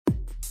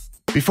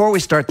Before we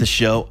start the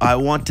show, I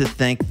want to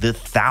thank the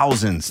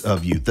thousands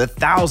of you,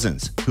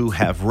 who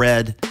have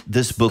read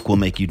This Book Will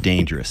Make You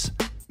Dangerous.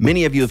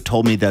 Many of you have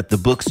told me that the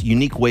book's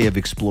unique way of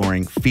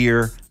exploring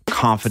fear,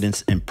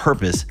 confidence, and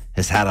purpose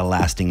has had a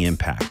lasting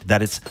impact,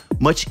 that it's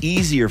much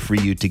easier for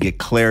you to get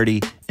clarity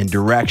and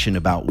direction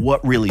about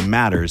what really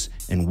matters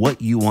and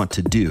what you want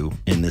to do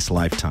in this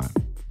lifetime.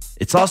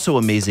 It's also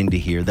amazing to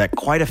hear that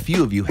quite a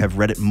few of you have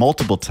read it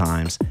multiple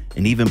times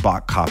and even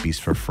bought copies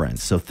for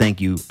friends, so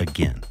thank you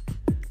again.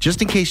 Just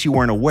in case you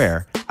weren't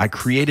aware, I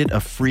created a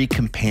free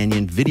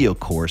companion video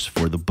course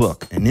for the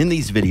book. And in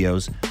these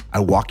videos, I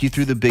walk you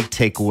through the big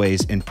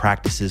takeaways and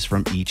practices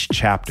from each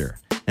chapter.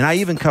 And I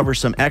even cover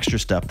some extra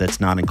stuff that's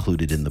not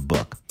included in the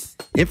book.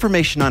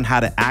 Information on how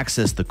to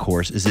access the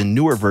course is in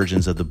newer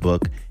versions of the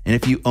book. And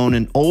if you own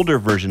an older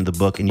version of the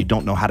book and you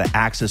don't know how to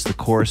access the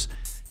course,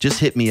 just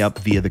hit me up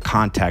via the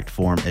contact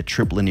form at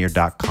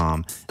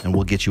tripplanier.com and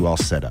we'll get you all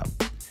set up.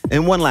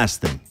 And one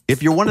last thing,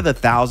 if you're one of the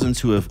thousands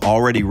who have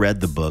already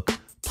read the book,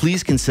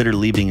 please consider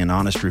leaving an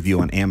honest review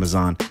on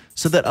Amazon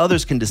so that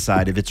others can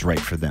decide if it's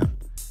right for them.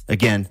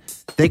 Again,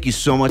 thank you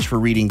so much for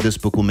reading This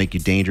Book Will Make You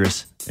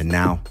Dangerous. And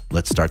now,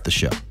 let's start the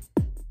show.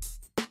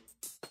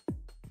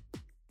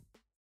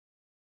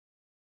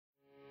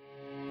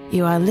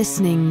 You are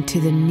listening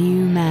to the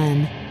new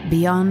man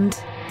beyond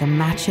the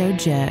macho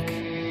jerk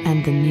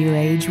and the new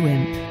age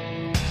wimp.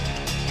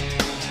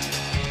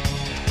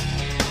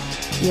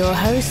 Your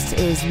host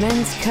is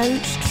men's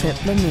coach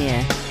Tripp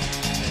Lanier.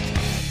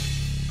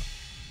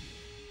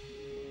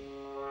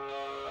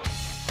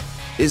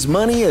 Is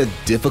money a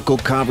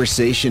difficult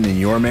conversation in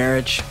your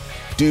marriage?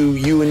 Do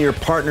you and your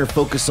partner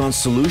focus on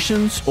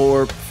solutions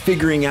or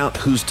figuring out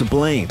who's to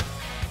blame?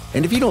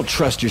 And if you don't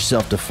trust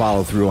yourself to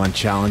follow through on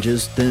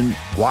challenges, then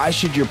why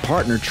should your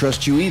partner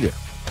trust you either?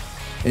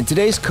 In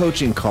today's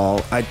coaching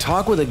call, I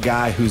talk with a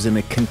guy who's in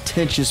a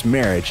contentious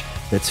marriage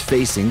that's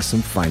facing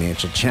some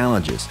financial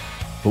challenges.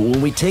 But when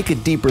we take a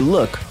deeper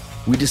look,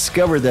 we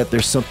discover that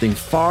there's something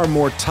far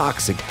more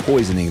toxic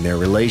poisoning their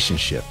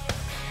relationship.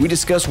 We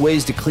discuss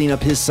ways to clean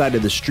up his side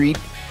of the street,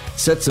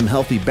 set some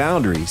healthy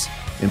boundaries,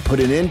 and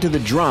put an end to the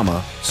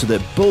drama so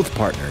that both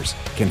partners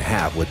can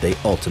have what they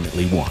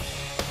ultimately want.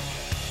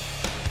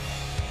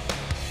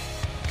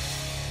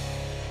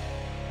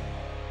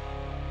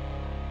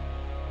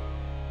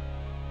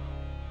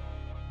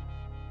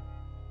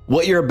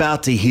 What you're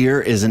about to hear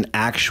is an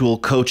actual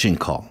coaching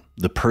call.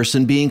 The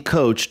person being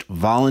coached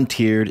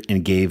volunteered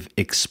and gave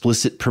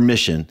explicit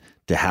permission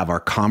to have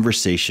our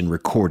conversation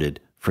recorded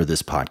for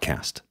this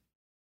podcast.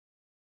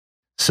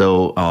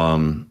 So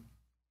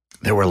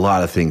there were a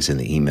lot of things in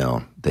the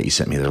email that you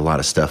sent me. There's a lot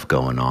of stuff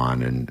going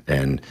on,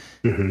 and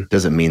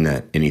doesn't mean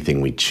that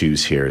anything we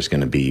choose here is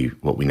going to be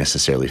what we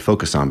necessarily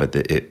focus on. But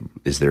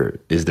is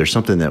there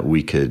something that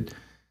we could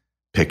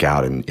pick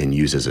out and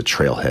use as a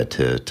trailhead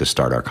to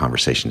start our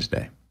conversation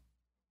today?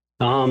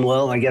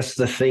 Well, I guess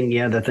the thing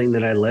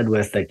that I led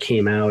with that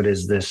came out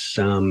is this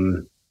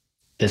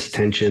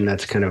tension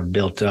that's kind of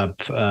built up,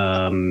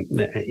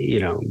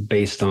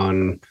 based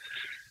on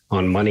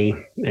money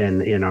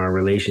and in our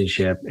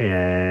relationship,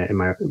 and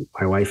my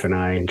wife and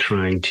I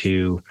trying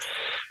to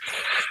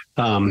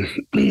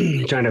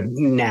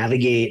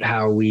navigate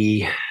how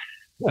we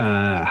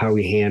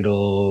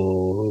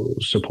handle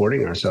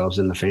supporting ourselves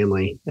in the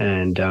family,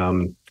 and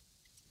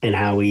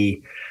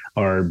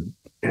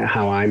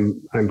how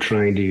I'm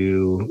trying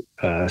to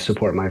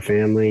support my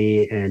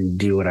family and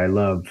do what I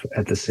love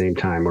at the same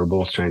time. We're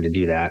both trying to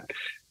do that,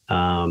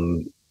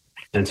 and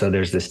so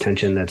there's this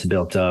tension that's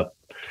built up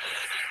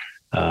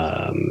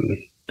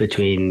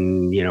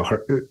between,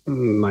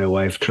 my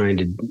wife trying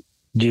to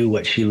do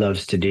what she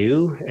loves to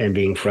do and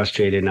being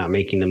frustrated, not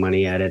making the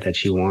money at it that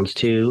she wants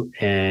to,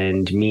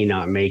 and me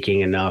not making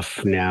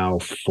enough now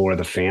for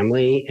the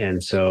family.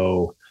 And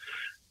so,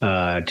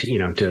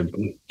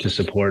 to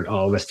support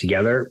all of us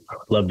together, I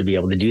would love to be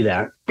able to do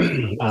that.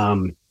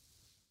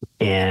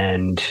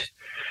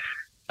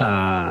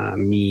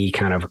 Me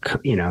kind of,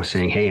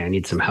 saying, hey, I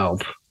need some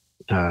help.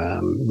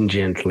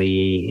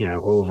 Gently,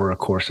 over a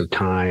course of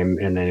time,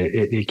 and then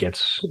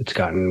it's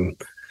gotten,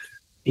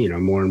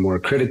 more and more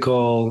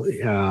critical,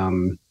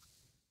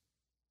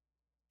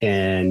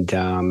 and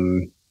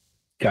gotten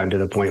to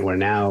the point where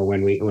now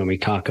when we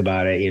talk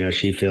about it,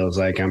 she feels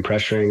like I'm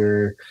pressuring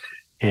her,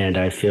 and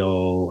I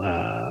feel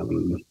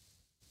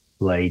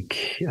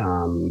like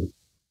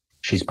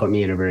she's put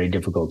me in a very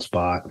difficult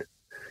spot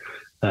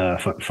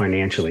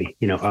financially,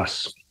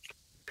 us.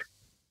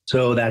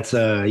 So that's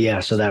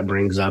so that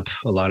brings up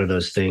a lot of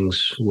those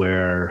things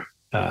where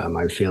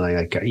I'm feeling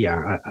like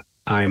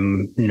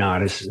I'm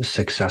not as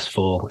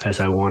successful as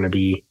I want to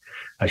be.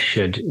 I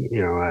should,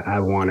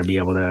 I want to be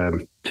able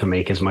to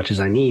make as much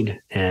as I need,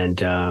 and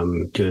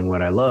doing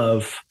what I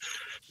love.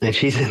 And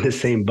she's in the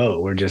same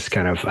boat. We're just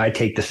I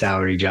take the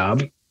salary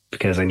job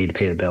because I need to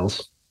pay the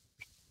bills,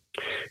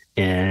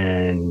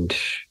 and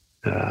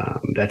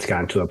that's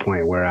gotten to a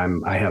point where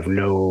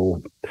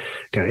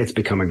it's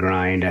become a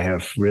grind. I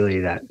have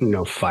really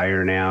no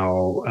fire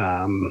now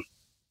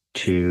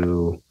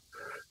to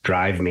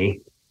drive me.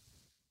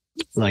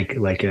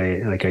 like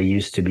I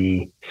used to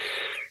be,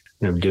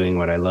 doing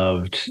what I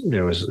loved.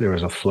 There was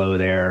a flow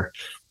there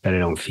that I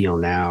don't feel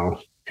now.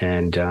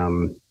 And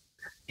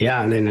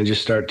yeah, and then I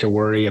just start to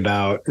worry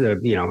about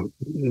the,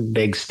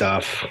 big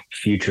stuff,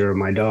 future of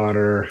my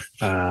daughter,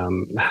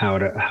 how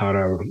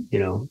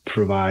to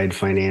provide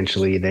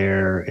financially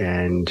there,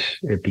 and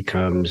it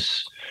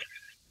becomes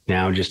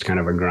now just kind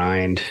of a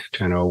grind,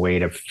 kind of a way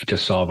to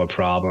solve a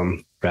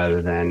problem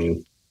rather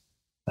than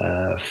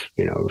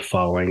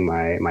following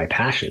my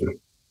passion,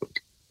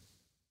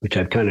 which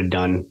I've kind of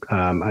done.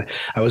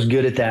 I was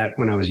good at that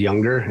when I was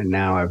younger, and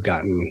now I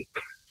don't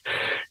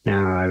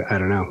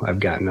know. I've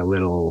gotten a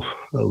little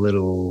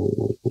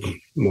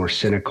more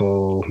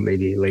cynical,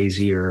 maybe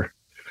lazier,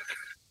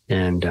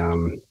 and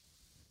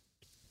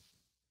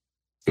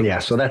yeah.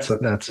 So that's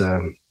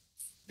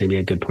maybe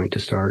a good point to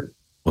start.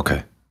 Okay,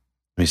 let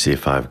me see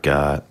if I've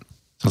got.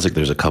 Sounds like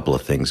there's a couple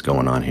of things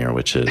going on here,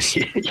 which is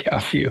yeah,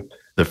 a few.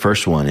 The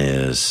first one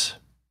is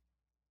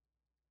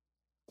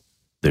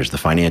there's the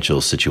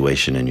financial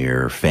situation in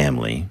your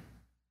family.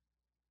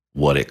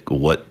 What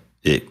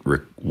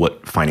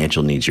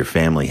financial needs your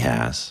family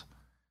has,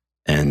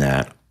 and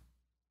that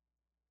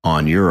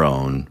on your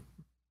own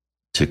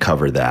to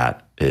cover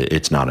that,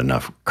 it's not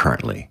enough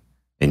currently.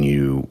 And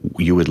you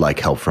would like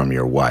help from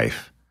your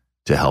wife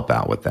to help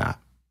out with that.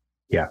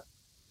 Yeah.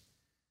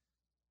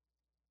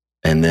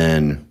 And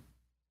then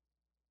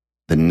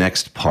the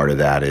next part of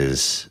that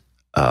is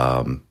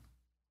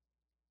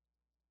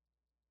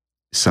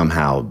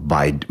somehow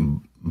by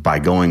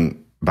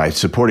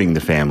supporting the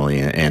family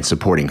and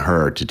supporting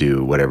her to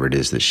do whatever it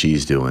is that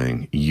she's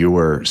doing,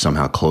 you're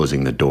somehow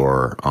closing the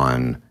door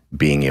on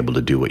being able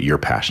to do what you're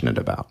passionate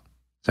about.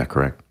 Is that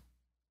correct?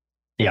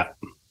 Yeah.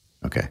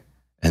 Okay.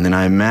 And then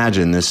I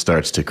imagine this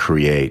starts to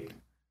create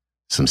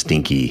some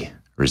stinky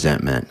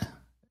resentment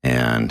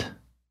and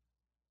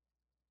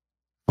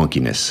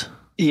funkiness.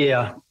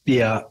 Yeah.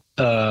 Yeah.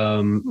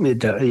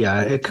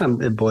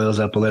 It boils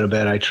up a little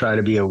bit. I try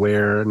to be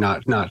aware,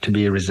 not to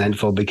be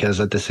resentful, because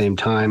at the same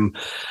time,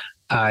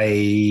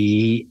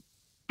 I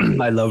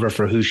love her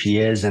for who she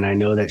is, and I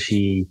know that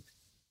she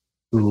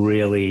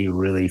really,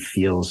 really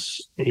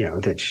feels,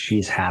 that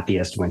she's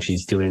happiest when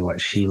she's doing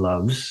what she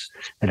loves.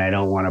 And I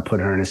don't want to put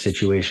her in a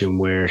situation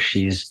where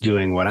she's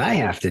doing what I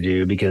have to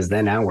do, because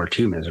then now we're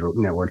too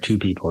miserable. We're two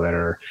people that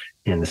are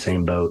in the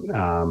same boat,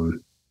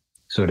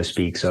 so to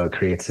speak. So it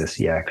creates this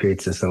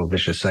little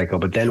vicious cycle.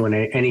 But then when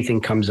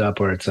anything comes up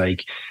where it's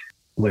like,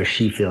 where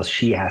she feels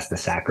she has to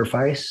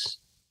sacrifice,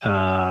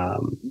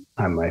 I'm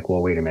like,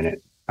 well, wait a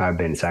minute. I've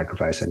been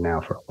sacrificing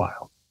now for a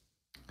while.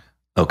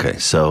 Okay.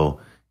 So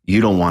you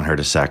don't want her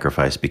to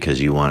sacrifice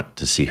because you want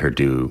to see her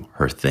do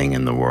her thing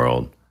in the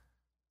world.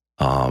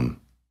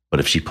 But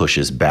if she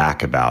pushes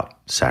back about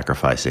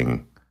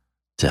sacrificing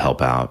to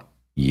help out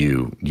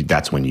you,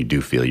 that's when you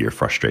do feel your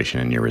frustration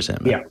and your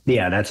resentment.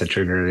 Yeah, that's a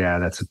trigger. Yeah,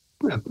 that's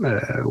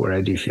where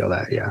I do feel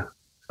that. Yeah.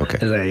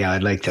 Okay.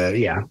 I'd like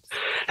to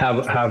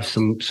have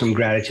some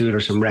gratitude or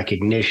some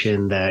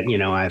recognition that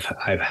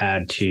I've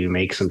had to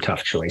make some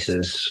tough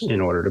choices in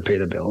order to pay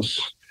the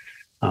bills,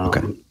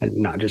 and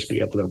not just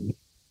be able to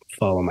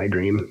follow my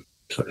dream,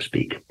 so to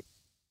speak.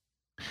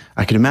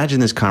 I can imagine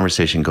this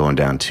conversation going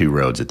down two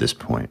roads at this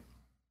point.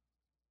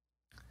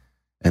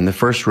 And the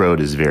first road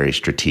is very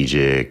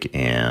strategic,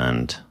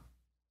 and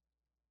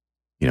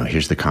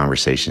here's the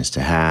conversations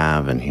to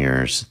have, and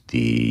here's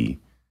the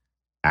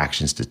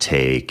actions to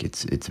take.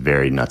 It's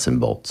very nuts and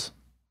bolts.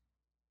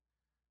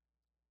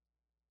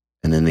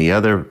 And then the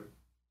other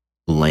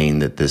lane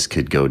that this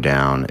could go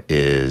down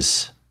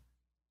is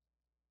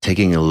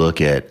taking a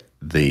look at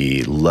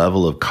the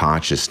level of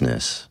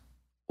consciousness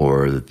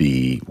or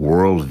the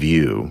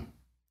worldview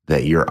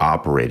that you're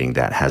operating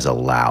that has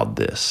allowed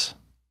this.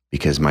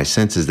 Because my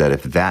sense is that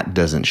if that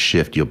doesn't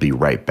shift, you'll be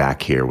right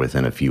back here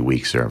within a few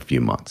weeks or a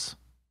few months.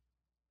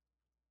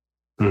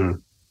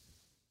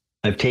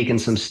 I've taken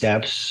some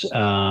steps,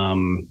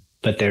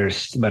 but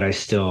I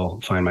still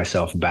find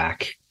myself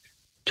back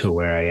to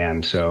where I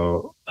am.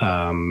 So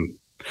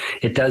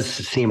it does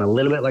seem a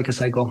little bit like a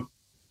cycle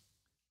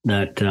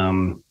that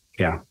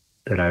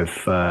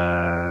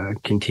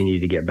I've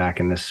continued to get back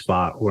in this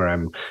spot where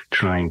I'm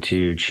trying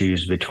to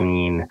choose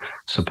between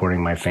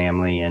supporting my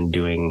family and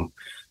doing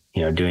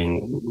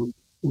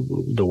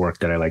the work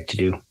that I like to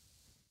do.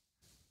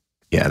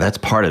 Yeah, that's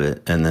part of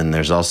it. And then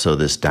there's also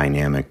this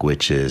dynamic,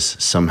 which is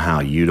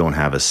somehow you don't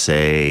have a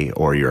say,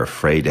 or you're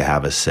afraid to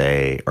have a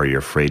say, or you're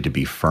afraid to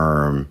be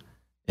firm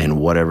in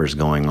whatever's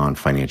going on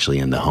financially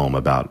in the home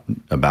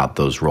about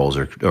those roles,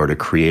 or to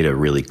create a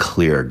really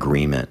clear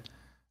agreement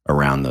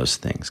around those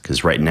things.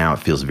 Because right now it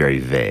feels very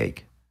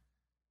vague.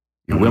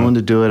 You're willing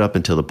to do it up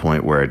until the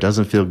point where it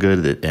doesn't feel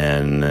good,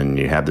 and then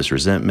you have this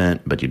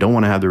resentment, but you don't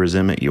want to have the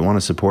resentment. You want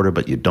to support her,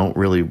 but you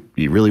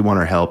really want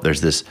her help.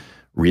 There's this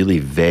really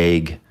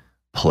vague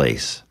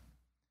place.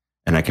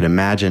 And I can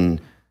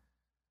imagine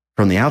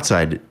from the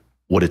outside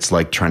what it's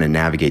like trying to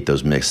navigate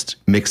those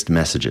mixed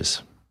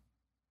messages.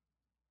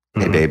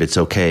 Hey, babe, it's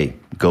okay.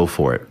 Go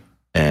for it.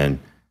 And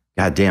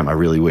God damn, I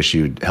really wish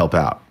you'd help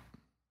out.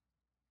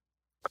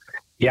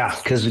 Yeah,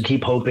 because we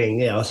keep hoping,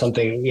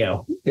 something,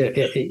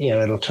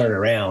 it'll turn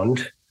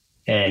around,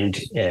 and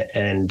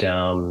and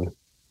um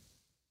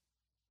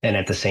and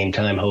at the same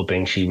time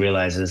hoping she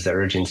realizes the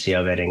urgency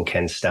of it and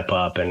can step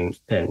up and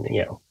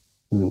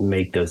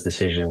make those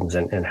decisions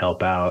and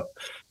help out.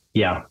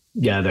 Yeah,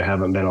 there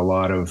haven't been a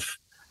lot of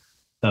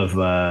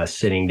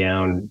sitting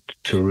down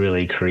to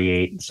really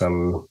create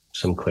some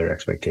clear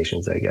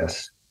expectations, I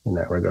guess, in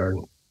that regard.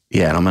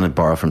 Yeah, and I'm going to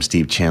borrow from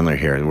Steve Chandler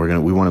here.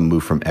 We want to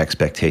move from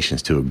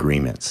expectations to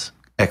agreements.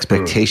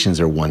 Expectations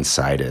are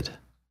one-sided.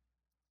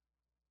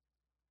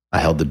 I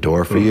held the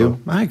door for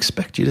you. I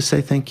expect you to say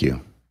thank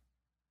you.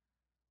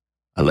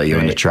 I let you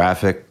into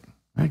traffic.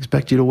 I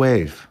expect you to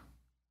wave.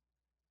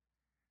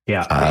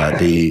 Yeah.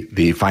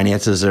 The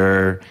finances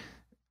are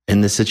in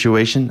this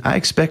situation. I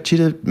expect you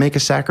to make a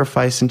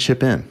sacrifice and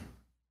chip in.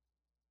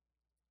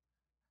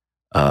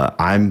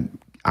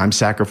 I'm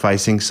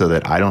sacrificing so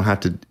that I don't have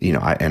to,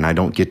 and I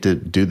don't get to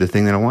do the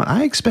thing that I want.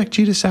 I expect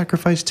you to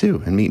sacrifice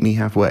too and meet me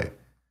halfway.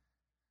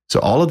 So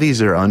all of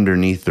these are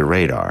underneath the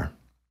radar.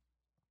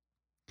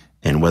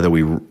 And whether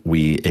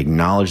we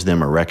acknowledge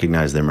them or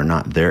recognize them or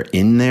not, they're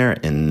in there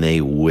and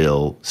they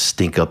will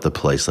stink up the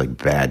place like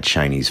bad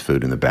Chinese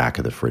food in the back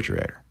of the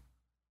refrigerator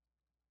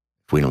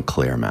if we don't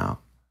clear them out.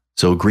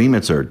 So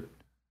agreements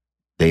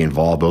they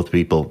involve both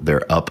people.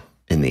 They're up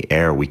in the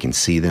air. We can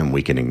see them.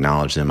 We can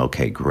acknowledge them.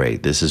 Okay,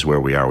 great. This is where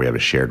we are. We have a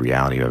shared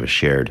reality. We have a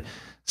shared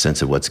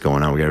sense of what's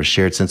going on. We have a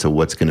shared sense of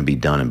what's going to be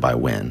done and by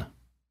when.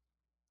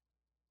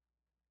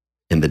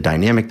 And the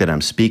dynamic that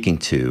I'm speaking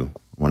to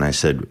when I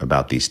said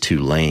about these two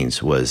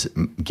lanes was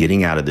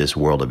getting out of this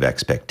world of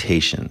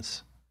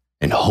expectations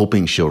and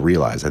hoping she'll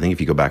realize. I think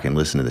if you go back and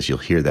listen to this, you'll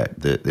hear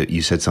that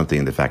you said something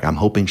in the fact, I'm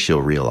hoping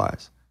she'll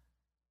realize,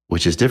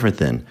 which is different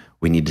than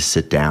we need to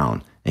sit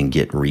down and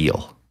get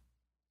real.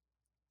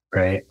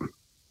 Right.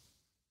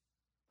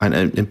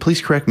 And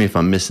please correct me if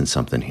I'm missing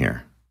something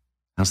here.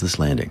 How's this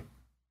landing?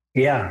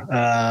 Yeah.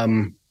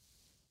 No,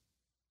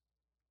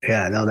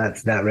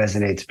 that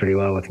resonates pretty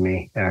well with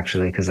me,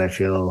 actually, because I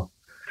feel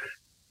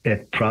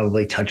it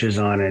probably touches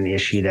on an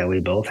issue that we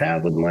both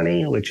have with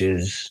money, which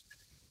is,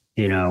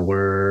 we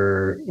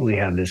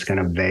have this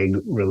kind of vague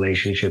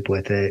relationship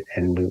with it.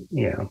 And,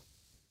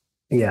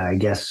 I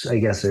guess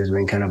there's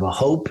been kind of a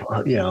hope,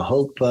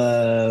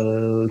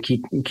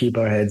 keep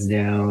our heads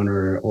down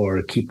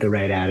or keep the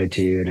right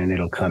attitude and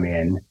it'll come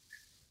in,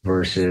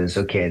 versus,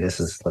 okay,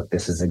 this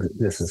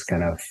is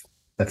kind of,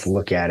 let's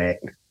look at it,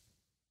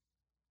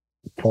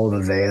 pull the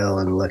veil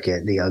and look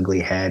at the ugly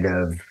head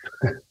of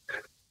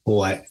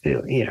what,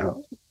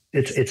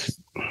 it's,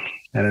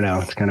 I don't know,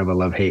 it's kind of a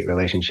love-hate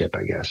relationship,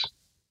 I guess.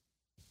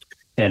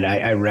 And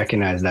I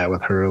recognize that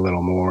with her a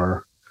little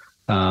more.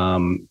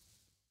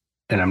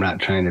 And I'm not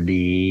trying to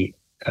be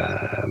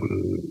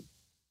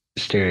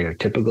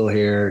stereotypical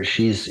here.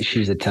 She's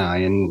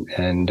Italian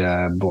and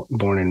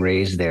born and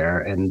raised there,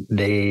 and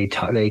they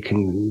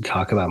can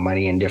talk about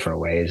money in different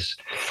ways,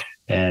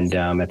 and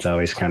it's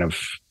always kind of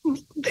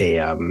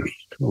a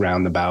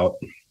roundabout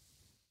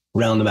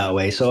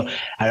way. So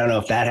I don't know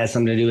if that has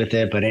something to do with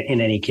it, but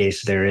in any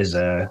case, there's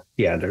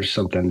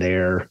something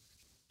there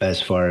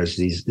as far as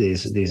these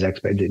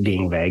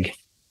being vague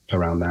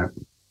around that.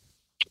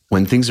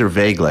 When things are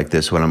vague like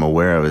this, what I'm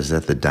aware of is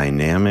that the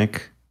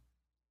dynamic,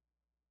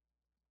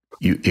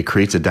 it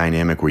creates a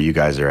dynamic where you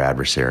guys are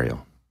adversarial.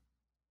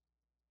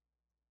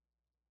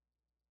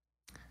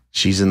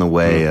 She's in the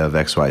way of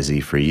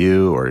XYZ for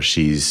you, or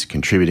she's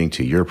contributing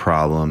to your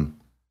problem.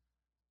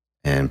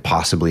 And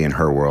possibly in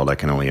her world, I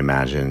can only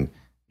imagine,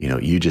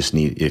 you just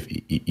need, if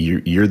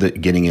you're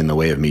getting in the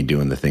way of me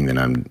doing the thing that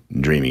I'm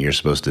dreaming, you're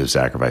supposed to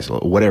sacrifice a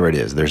little, whatever it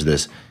is. There's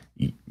this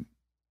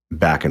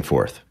back and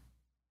forth.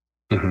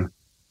 Mm-hmm.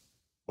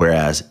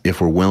 Whereas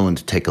if we're willing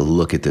to take a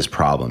look at this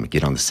problem,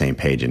 get on the same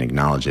page and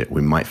acknowledge it,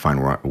 we might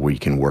find we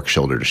can work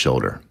shoulder to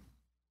shoulder.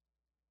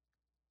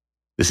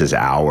 This is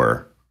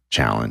our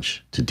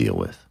challenge to deal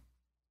with.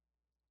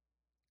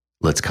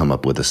 Let's come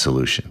up with a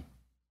solution.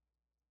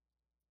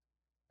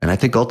 And I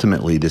think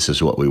ultimately this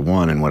is what we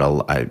want, and what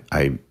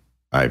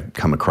I've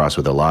come across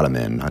with a lot of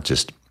men, not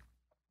just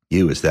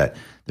you, is that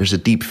there's a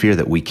deep fear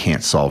that we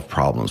can't solve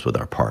problems with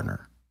our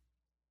partner.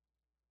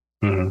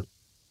 Mm-hmm.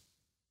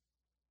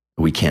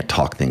 We can't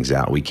talk things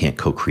out. We can't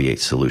co-create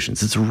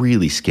solutions. It's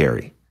really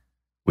scary.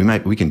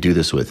 We can do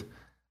this with,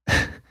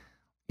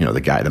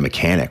 the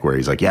mechanic, where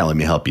he's like, yeah, let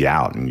me help you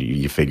out. And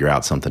you figure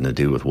out something to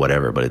do with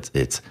whatever. But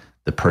it's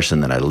the person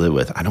that I live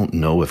with. I don't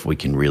know if we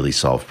can really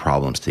solve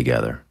problems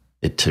together.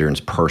 It turns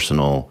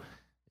personal.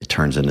 It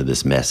turns into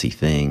this messy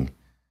thing.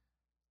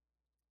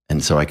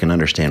 And so I can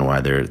understand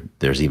why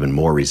there's even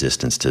more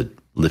resistance to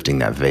lifting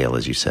that veil,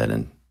 as you said,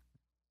 and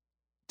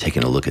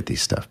taking a look at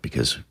these stuff,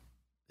 because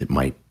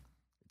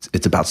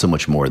it's about so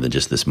much more than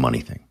just this money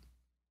thing.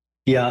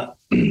 Yeah.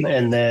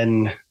 And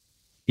then,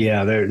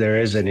 there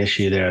is an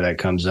issue there that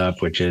comes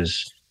up, which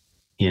is,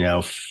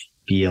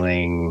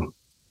 feeling,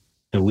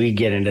 and we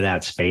get into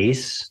that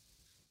space.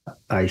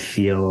 I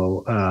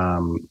feel,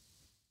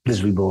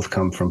 because we both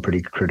come from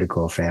pretty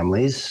critical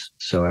families,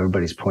 so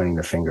everybody's pointing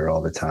the finger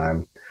all the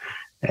time.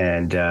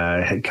 And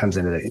it comes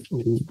into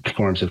the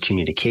forms of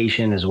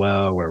communication as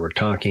well, where we're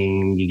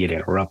talking, you get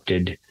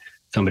interrupted,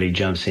 somebody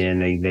jumps in,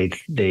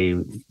 they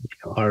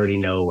already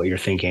know what you're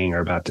thinking or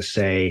about to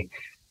say,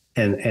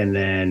 and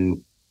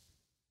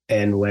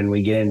when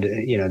we get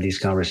into these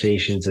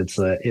conversations,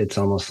 it's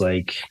almost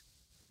like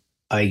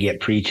I get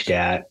preached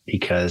at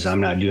because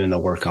I'm not doing the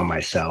work on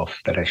myself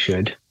that I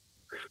should,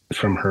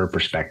 from her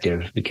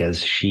perspective,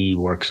 because she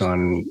works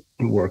on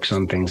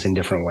things in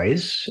different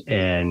ways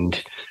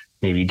and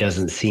maybe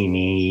doesn't see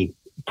me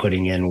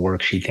putting in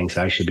work she thinks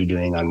I should be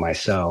doing on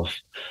myself.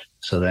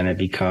 So then it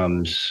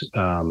becomes,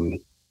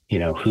 it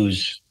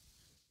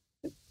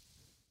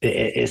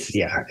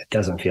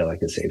doesn't feel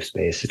like a safe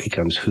space. It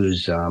becomes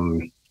whose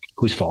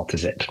fault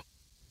is it,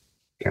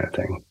 kind of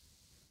thing.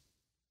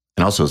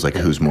 And also it's like,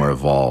 who's more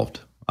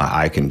evolved?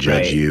 I can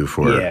judge you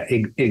for. Yeah,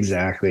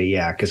 exactly.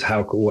 Yeah. Cause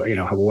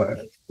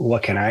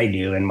what can I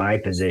do in my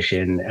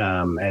position,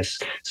 as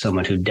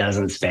someone who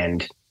doesn't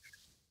spend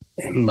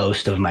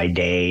most of my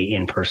day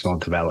in personal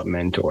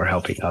development or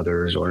helping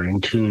others or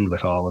in tune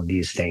with all of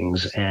these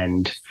things.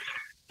 And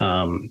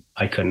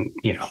I couldn't,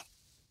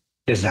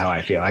 this is how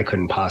I feel. I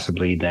couldn't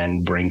possibly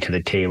then bring to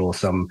the table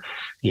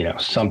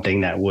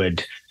something that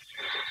would,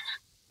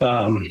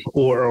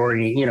 or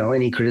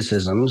any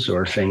criticisms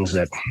or things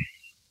that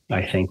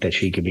I think that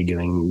she could be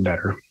doing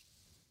better.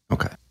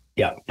 Okay.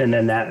 Yeah. And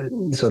then that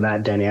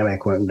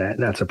dynamic,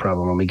 that's a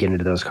problem when we get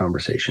into those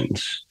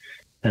conversations.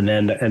 And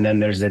then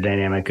there's the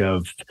dynamic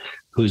of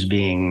who's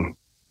being,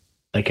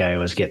 like, I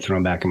always get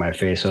thrown back in my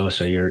face. Oh,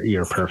 so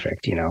you're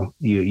perfect. You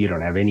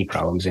don't have any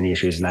problems, any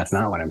issues. And that's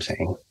not what I'm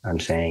saying. I'm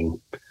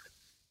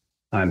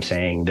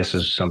saying this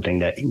is something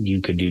that you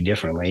could do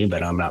differently,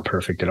 but I'm not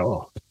perfect at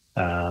all.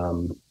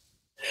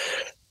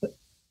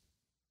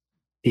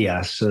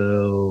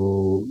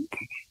 So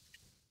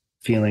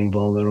feeling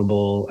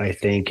vulnerable, I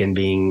think, and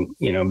being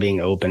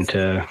open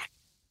to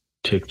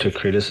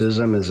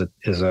criticism is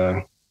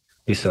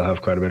we still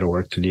have quite a bit of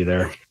work to do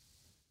there.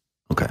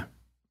 Okay.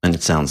 And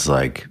it sounds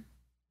like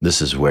this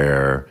is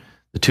where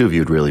the two of you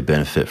would really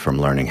benefit from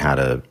learning how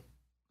to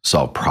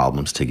solve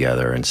problems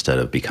together instead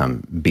of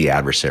be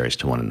adversaries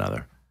to one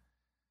another.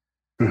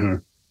 Mm-hmm.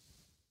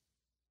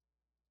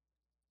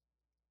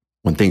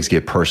 When things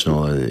get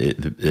personal,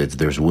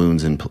 there's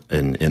wounds in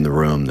the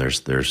room.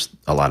 There's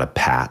a lot of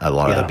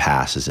of the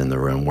past is in the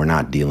room. We're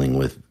not dealing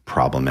with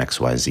problem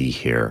XYZ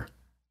here.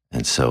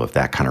 And so if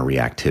that kind of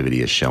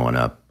reactivity is showing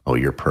up, oh,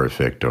 you're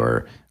perfect,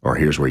 or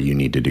here's where you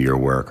need to do your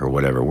work or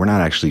whatever, we're not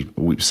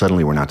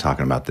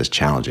talking about this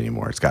challenge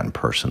anymore. It's gotten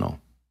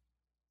personal.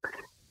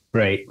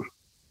 Right.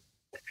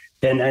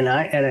 And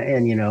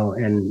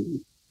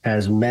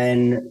as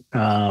men,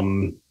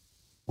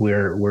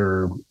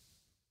 we're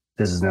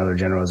this is another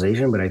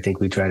generalization, but I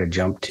think we try to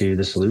jump to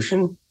the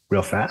solution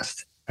real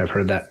fast. I've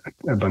heard that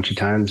a bunch of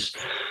times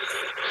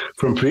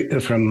from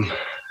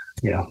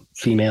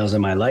females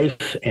in my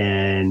life.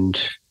 And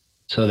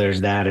so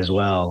there's that as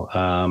well.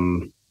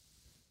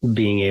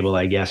 Being able,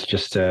 I guess,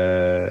 just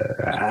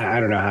I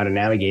don't know how to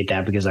navigate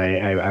that, because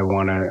I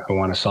want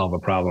to solve a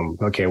problem.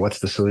 Okay, what's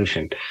the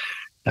solution?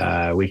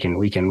 We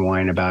can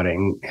whine about it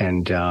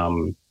and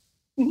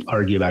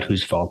argue about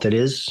whose fault it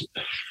is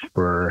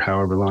for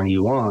however long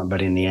you want,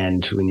 but in the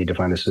end, we need to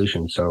find a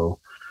solution. So,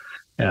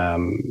 I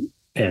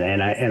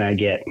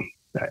get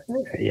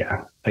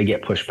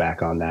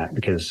pushback on that,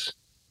 because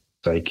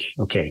it's like,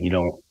 okay,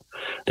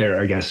 there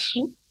are, I guess,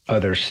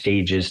 other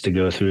stages to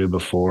go through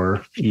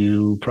before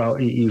you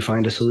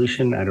find a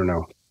solution. I don't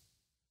know.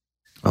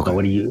 Okay. But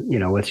what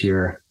do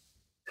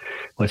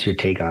what's your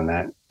take on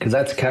that? Because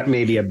that's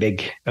maybe a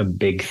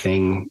big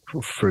thing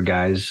for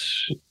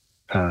guys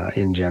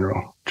in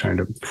general, trying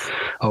to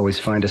always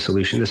find a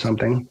solution to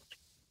something.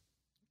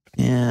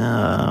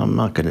 Yeah, I'm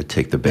not going to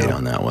take the bait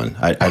on that one.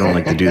 I don't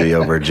like to do the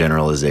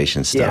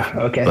overgeneralization stuff.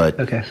 Yeah, okay. But,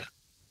 okay.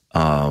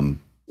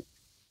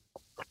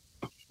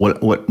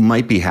 What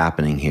might be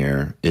happening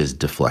here is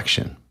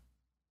deflection.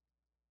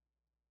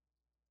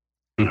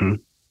 Mm-hmm.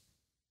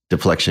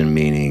 Deflection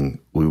meaning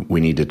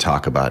we need to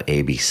talk about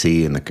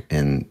ABC in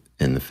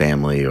the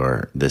family,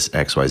 or this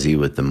XYZ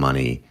with the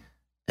money,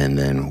 and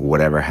then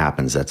whatever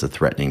happens, that's a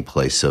threatening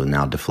place. So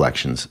now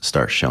deflections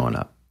start showing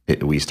up.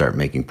 We start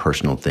making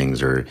personal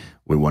things, or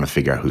we want to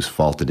figure out whose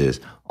fault it is.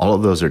 All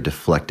of those are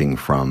deflecting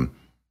from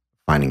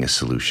finding a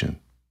solution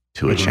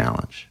to a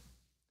challenge.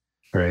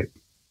 Right.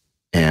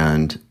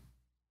 And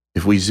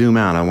if we zoom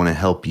out, I want to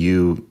help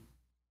you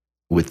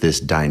with this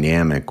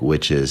dynamic,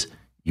 which is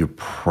you're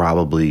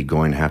probably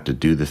going to have to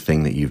do the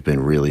thing that you've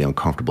been really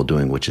uncomfortable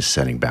doing, which is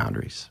setting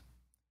boundaries.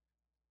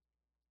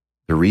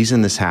 The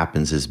reason this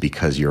happens is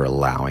because you're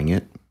allowing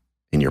it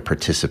and you're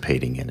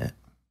participating in it.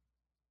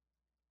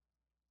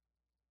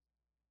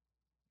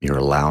 You're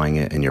allowing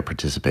it and you're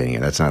participating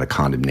in it. That's not a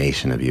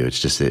condemnation of you. It's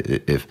just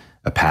if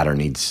a pattern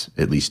needs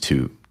at least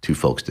two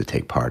folks to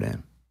take part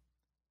in.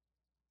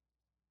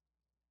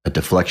 A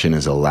deflection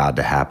is allowed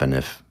to happen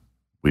if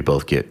we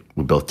both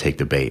take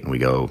the bait and we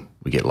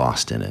get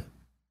lost in it.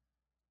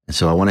 And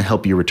so I want to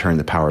help you return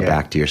the power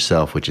back to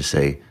yourself, which is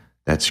say,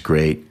 that's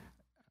great.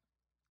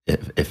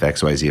 if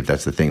XYZ, if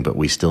that's the thing, but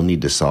we still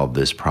need to solve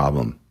this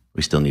problem.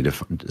 We still need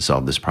to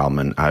solve this problem.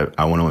 And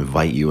I want to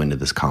invite you into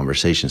this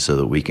conversation so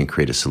that we can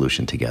create a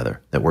solution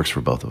together that works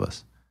for both of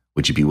us.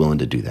 Would you be willing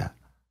to do that?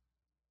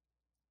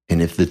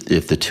 And if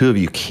the two of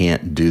you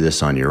can't do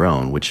this on your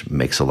own, which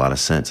makes a lot of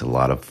sense, a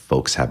lot of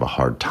folks have a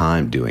hard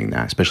time doing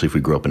that, especially if we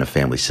grew up in a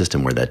family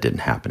system where that didn't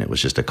happen. It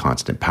was just a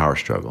constant power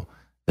struggle.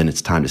 Then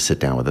it's time to sit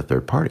down with a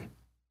third party.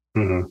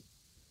 Mm-hmm.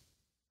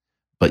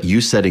 But you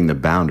setting the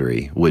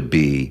boundary would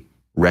be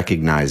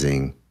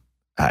recognizing,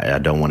 I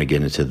don't want to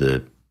get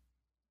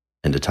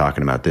into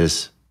talking about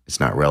this. It's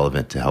not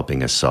relevant to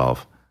helping us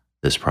solve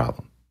this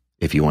problem.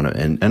 If you want to,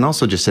 and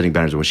also just setting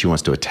boundaries when she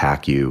wants to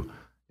attack you,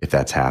 if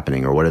that's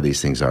happening, or whatever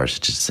these things are,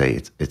 just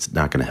say it's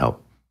not going to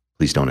help.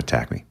 Please don't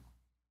attack me.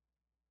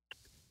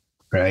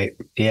 Right.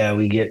 Yeah,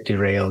 we get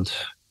derailed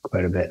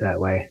quite a bit that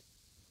way.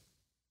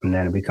 And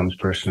then it becomes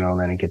personal, and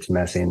then it gets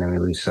messy, and then we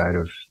lose sight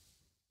of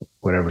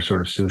whatever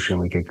sort of solution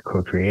we could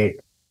co-create.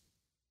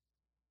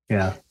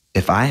 Yeah.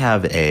 If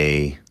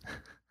I'm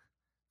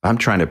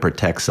trying to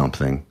protect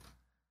something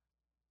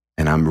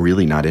and I'm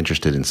really not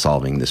interested in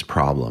solving this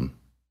problem,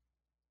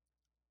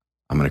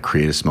 I'm going to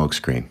create a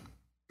smokescreen.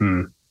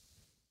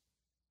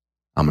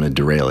 I'm going to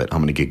derail it. I'm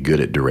going to get good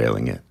at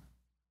derailing it.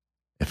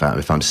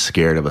 If I'm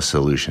scared of a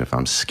solution, if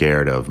I'm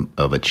scared of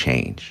a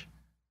change.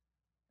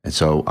 And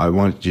so I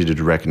want you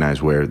to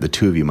recognize where the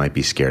two of you might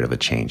be scared of a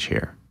change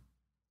here.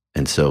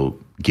 And so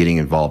getting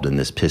involved in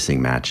this pissing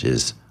match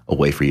is a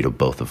way for you to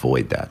both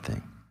avoid that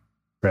thing.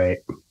 Right.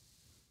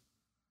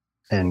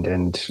 And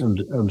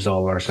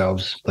absolve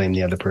ourselves, blame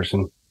the other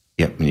person.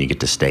 Yep, and you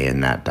get to stay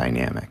in that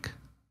dynamic.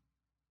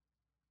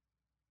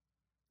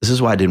 This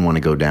is why I didn't want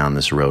to go down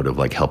this road of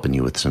like helping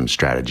you with some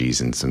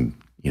strategies and some,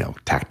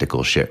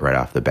 tactical shit right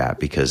off the bat,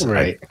 because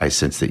right. I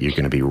sense that you're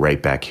going to be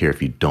right back here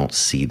if you don't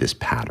see this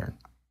pattern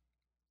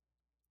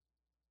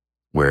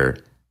where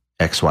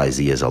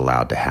XYZ is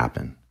allowed to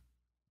happen.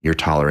 You're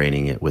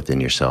tolerating it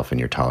within yourself and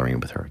you're tolerating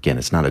it with her. Again,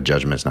 it's not a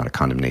judgment, it's not a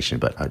condemnation,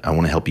 but I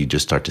want to help you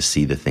just start to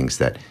see the things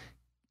that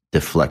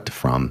deflect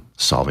from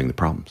solving the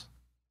problems.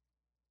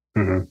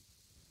 Mm-hmm.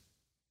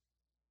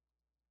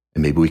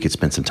 And maybe we could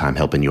spend some time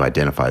helping you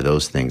identify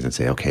those things and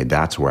say, okay,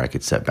 that's where I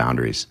could set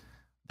boundaries.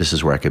 This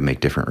is where I could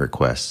make different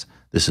requests.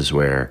 This is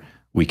where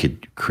we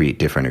could create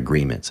different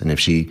agreements. And if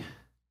she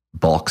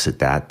balks at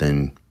that,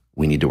 then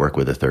we need to work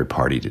with a third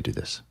party to do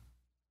this.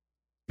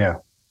 Yeah.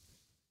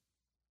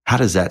 How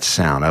does that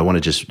sound? I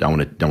want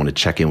to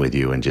check in with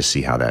you and just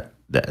see how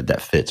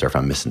that fits, or if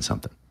I'm missing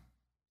something.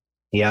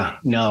 Yeah,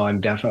 no, I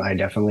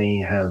definitely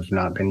have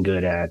not been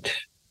good at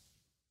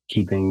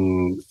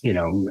keeping,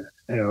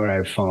 or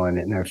I've fallen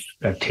and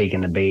I've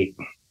taken the bait,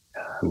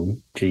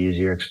 to use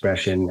your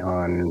expression,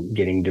 on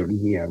getting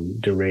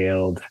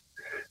derailed,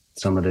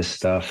 some of this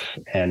stuff.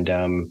 And,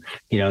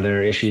 there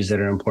are issues that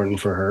are important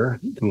for her,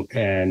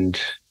 and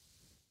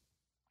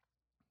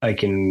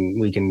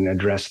we can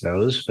address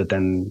those, but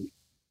then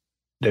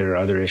there are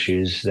other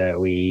issues that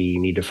we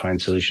need to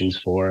find solutions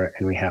for,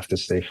 and we have to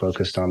stay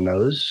focused on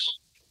those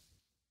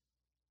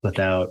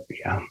without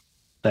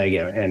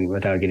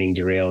getting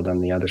derailed on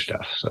the other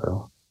stuff.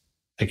 So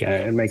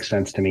it makes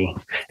sense to me.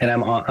 And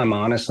I'm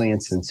honestly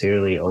and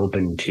sincerely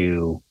open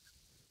to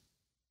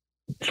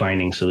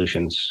finding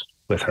solutions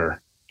with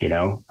her.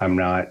 I'm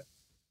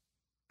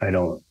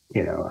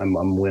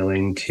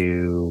willing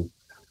to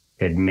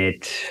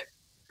admit,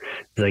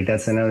 like,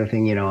 that's another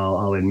thing,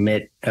 I'll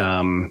admit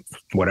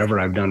whatever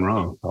I've done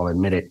wrong. I'll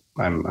admit it.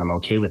 I'm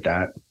okay with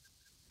that.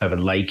 I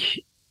would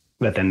like,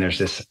 but then there's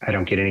this, I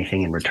don't get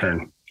anything in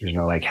return. There's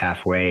no like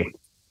halfway.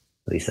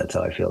 At least that's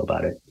how I feel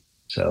about it.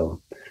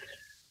 So,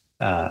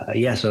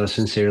 so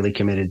sincerely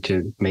committed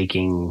to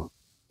making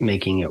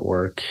it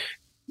work,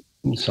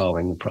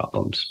 solving the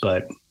problems.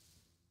 But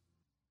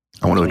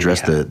I want to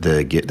address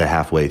the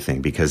halfway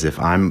thing, because if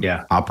I'm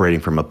operating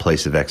from a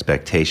place of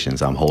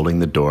expectations, I'm holding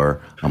the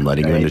door, I'm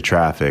letting you into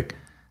traffic,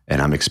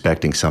 and I'm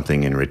expecting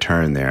something in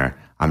return there.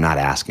 I'm not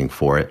asking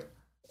for it.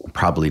 I'm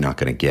probably not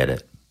going to get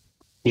it.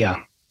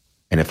 Yeah.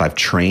 And if I've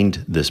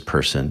trained this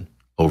person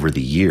over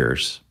the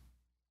years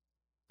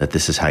that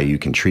this is how you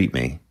can treat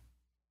me,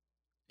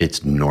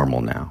 it's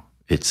normal now.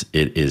 It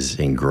is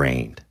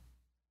ingrained.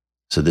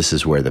 So this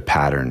is where the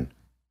pattern,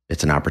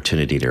 it's an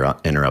opportunity to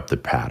interrupt the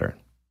pattern.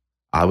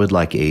 I would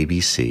like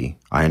ABC.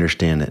 I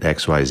understand that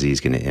XYZ is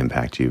going to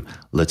impact you.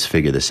 Let's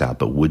figure this out.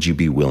 But would you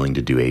be willing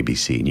to do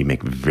ABC? And you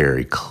make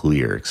very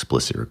clear,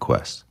 explicit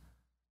requests.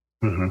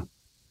 Mm-hmm.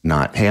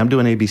 Not, hey, I'm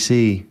doing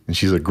ABC. And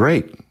she's like,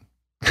 great.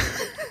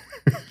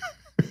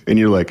 And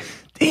you're like,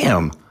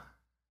 damn.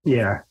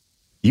 Yeah.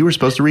 You were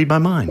supposed to read my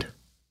mind.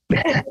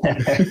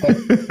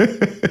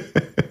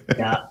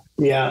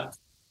 Yeah.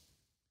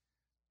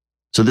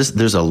 So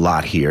there's a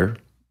lot here.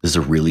 This is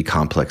a really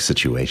complex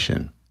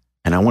situation.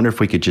 And I wonder if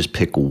we could just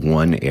pick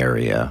one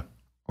area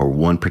or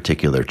one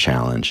particular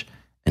challenge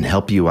and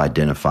help you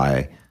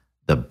identify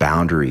the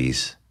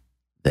boundaries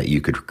that you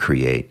could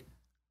create.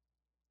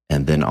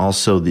 And then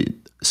also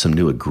some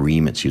new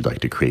agreements you'd like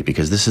to create,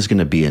 because this is going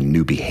to be a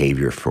new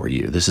behavior for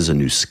you. This is a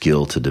new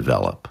skill to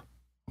develop.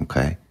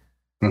 Okay.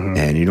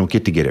 and you don't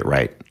get to get it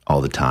right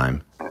all the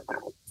time.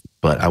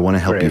 But I want to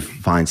help you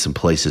find some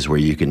places where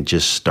you can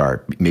just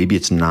start. Maybe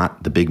it's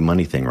not the big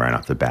money thing right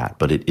off the bat,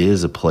 but it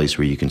is a place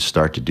where you can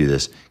start to do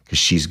this because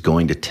she's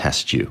going to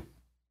test you.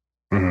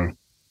 Mm-hmm.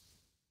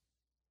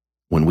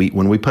 When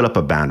we put up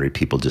a boundary,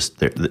 people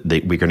we're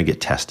going to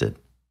get tested.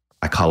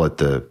 I call it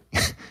the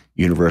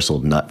universal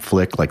nut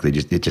flick. Like it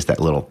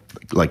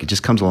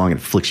just comes along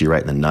and flicks you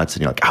right in the nuts,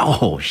 and you're like,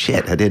 oh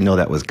shit, I didn't know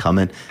that was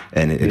coming.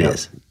 And it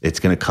is. It's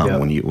going to come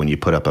when you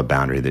put up a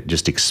boundary. That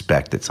just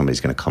expect that somebody's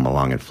going to come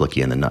along and flick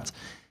you in the nuts.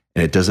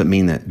 And it doesn't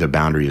mean that the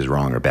boundary is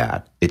wrong or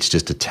bad. It's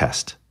just a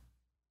test.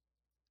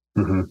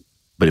 Mm-hmm.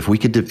 But if we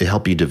could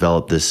help you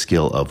develop this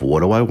skill of what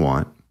do I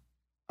want?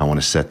 I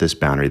want to set this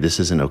boundary. This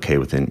isn't okay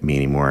with me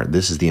anymore.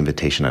 This is the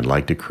invitation I'd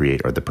like to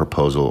create, or the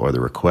proposal or the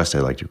request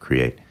I'd like to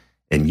create.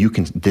 And you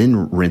can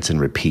then rinse and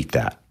repeat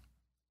that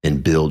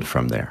and build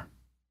from there.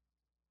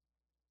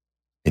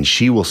 And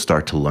she will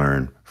start to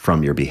learn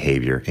from your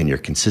behavior and your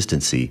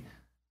consistency.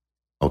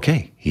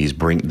 Okay,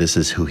 this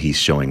is who he's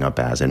showing up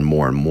as. And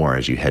more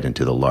as you head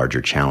into the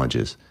larger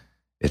challenges,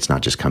 it's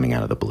not just coming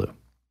out of the blue.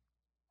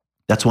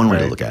 That's one way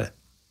to look at it.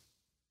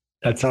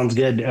 That sounds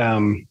good.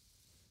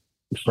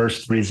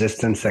 First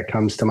resistance that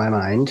comes to my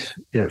mind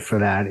for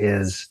that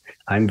is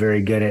I'm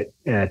very good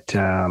at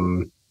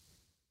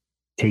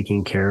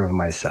taking care of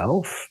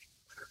myself,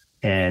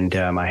 and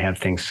I have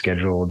things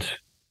scheduled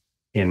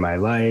in my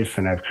life,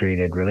 and I've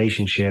created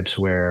relationships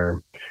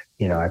where,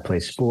 I play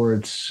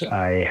sports,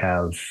 I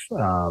have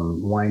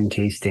wine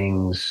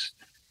tastings,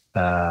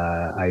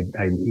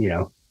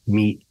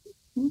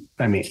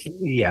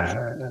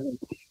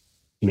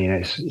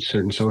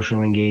 certain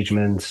social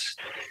engagements,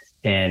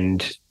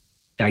 and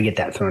I get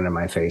that thrown in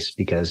my face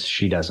because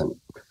she doesn't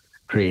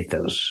create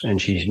those,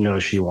 and she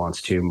knows she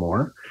wants to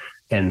more.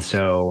 And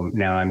so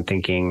now I'm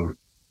thinking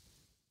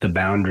the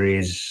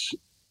boundaries,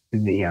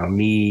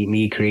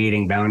 me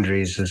creating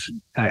boundaries is,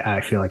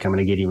 I feel like I'm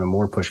going to get even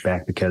more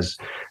pushback because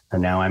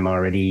now I'm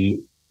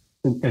already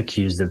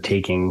accused of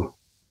taking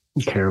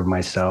care of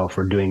myself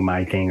or doing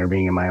my thing or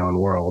being in my own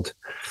world.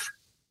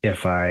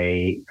 If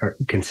I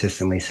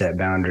consistently set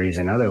boundaries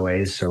in other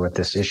ways. So with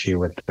this issue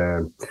with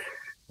the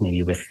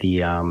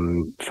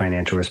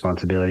financial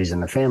responsibilities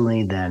in the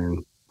family,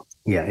 then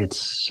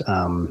it's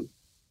going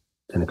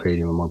to create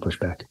even more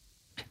pushback.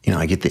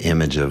 I get the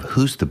image of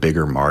who's the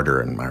bigger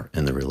martyr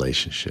in the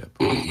relationship,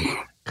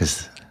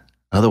 because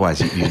otherwise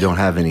you don't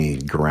have any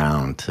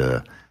ground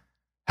to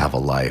have a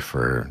life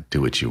or do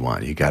what you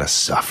want. You got to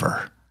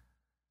suffer.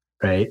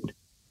 Right.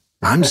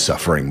 I'm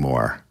suffering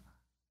more.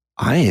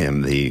 I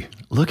am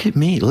look at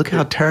me. Look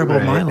how terrible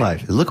my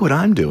life is. Look what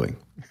I'm doing.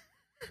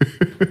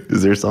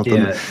 Is there something?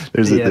 Yeah.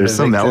 There's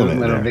some element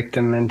little there.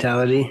 Victim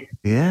mentality.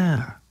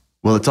 Yeah.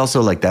 Well, it's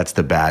also like that's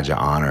the badge of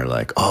honor.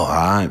 Like,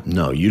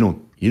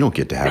 you don't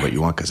get to have what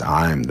you want because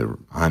I'm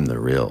the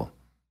real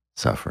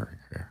sufferer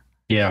here.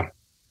 Yeah.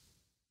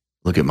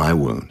 Look at my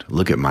wound.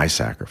 Look at my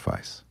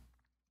sacrifice.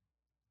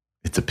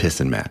 It's a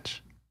piss and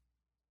match.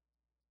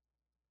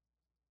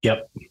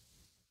 Yep.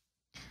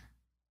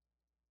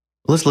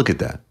 Let's look at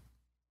that.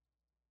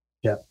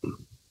 Yep.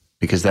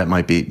 Because that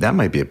might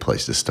be a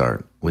place to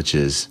start, which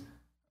is,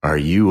 are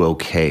you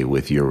okay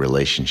with your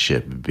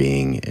relationship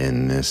being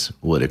in this,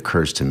 what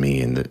occurs to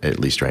me, at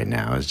least right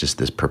now, is just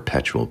this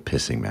perpetual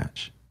pissing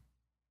match?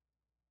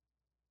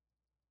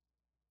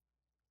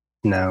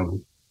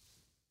 No,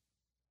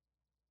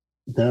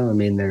 I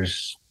mean,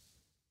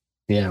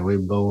 we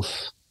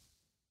both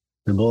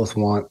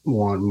want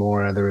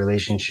more of the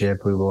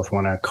relationship. We both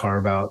want to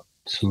carve out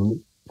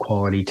some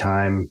quality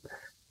time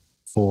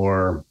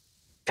for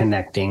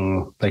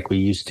connecting like we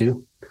used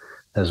to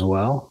as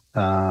well,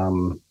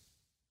 among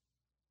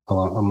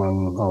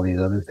all these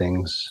other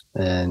things.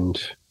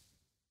 And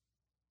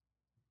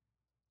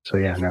so,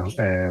 I'm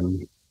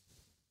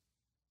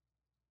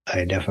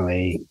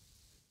definitely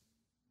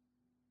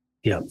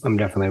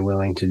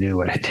willing to do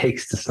what it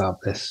takes to stop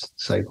this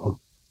cycle.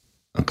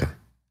 Okay.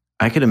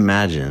 I could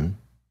imagine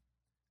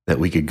that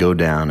we could go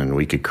down and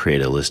we could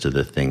create a list of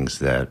the things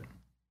that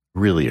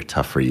really are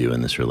tough for you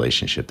in this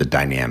relationship, the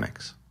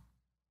dynamics.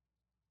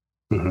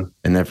 Mm-hmm.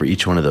 And then for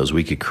each one of those,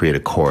 we could create a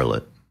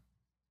correlate,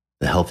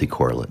 the healthy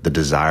correlate, the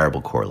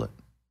desirable correlate.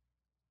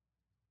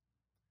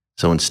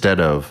 So instead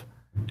of,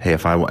 hey,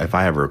 if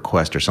I have a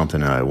request or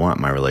something that I want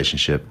in my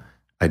relationship,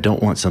 I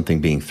don't want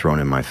something being thrown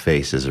in my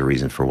face as a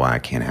reason for why I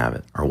can't have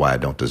it or why I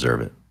don't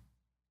deserve it.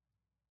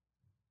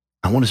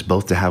 I want us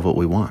both to have what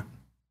we want.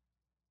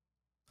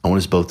 I want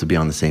us both to be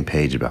on the same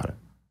page about it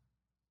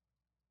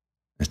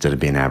instead of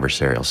being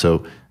adversarial.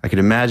 So I could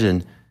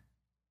imagine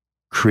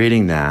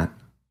creating that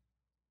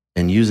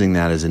and using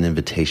that as an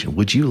invitation.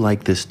 Would you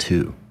like this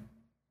too?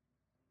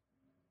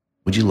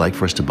 Would you like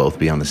for us to both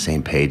be on the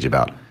same page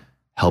about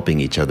helping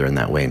each other in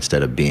that way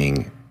instead of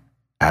being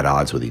at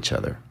odds with each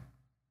other?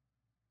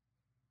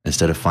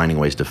 Instead of finding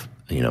ways to,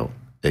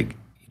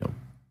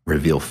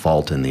 reveal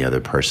fault in the other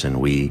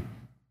person, we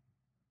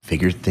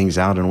figure things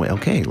out in a way,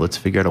 okay, let's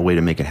figure out a way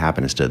to make it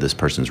happen instead of this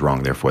person's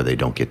wrong, therefore they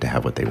don't get to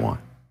have what they want.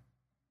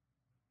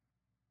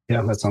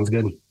 Yeah, that sounds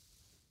good.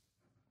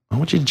 I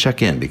want you to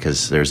check in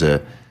because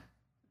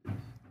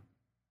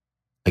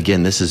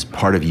again, this is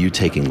part of you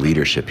taking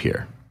leadership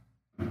here.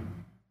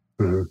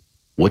 Mm-hmm.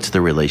 What's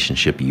the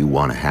relationship you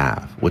want to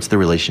have? What's the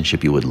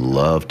relationship you would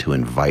love to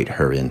invite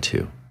her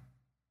into?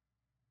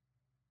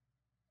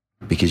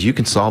 Because you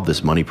can solve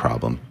this money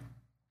problem.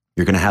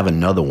 You're going to have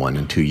another one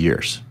in 2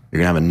 years. You're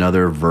going to have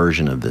another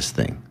version of this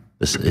thing.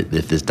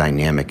 If this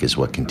dynamic is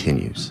what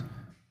continues.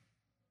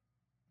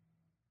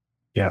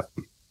 Yeah.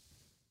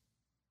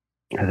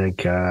 I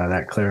think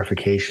that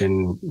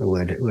clarification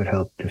would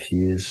help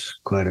diffuse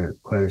quite a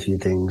few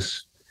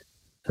things.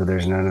 So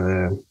there's none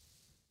of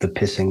the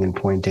pissing and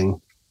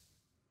pointing.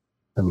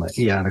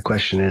 The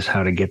question is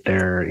how to get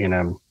there in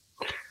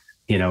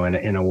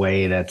a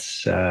way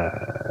that's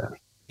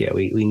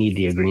we need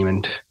the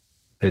agreement.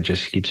 It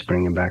just keeps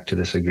bringing back to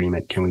this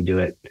agreement. Can we do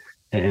it?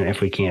 And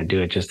if we can't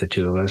do it, just the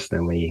two of us,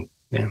 then we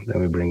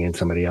bring in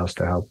somebody else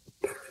to help.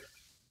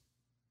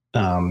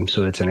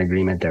 So it's an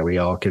agreement that we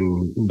all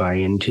can buy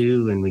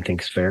into and we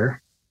think is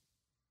fair.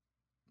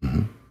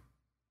 Mm-hmm.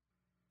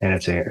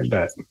 And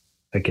but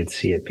I could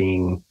see it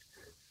being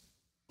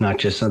not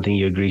just something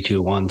you agree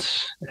to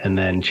once and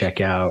then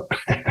check out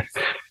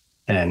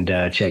and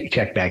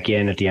check back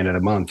in at the end of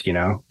the month.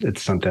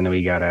 It's something that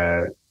we're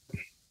going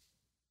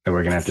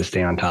to have to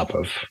stay on top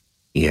of.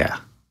 Yeah.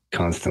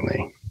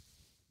 Constantly.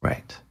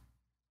 Right.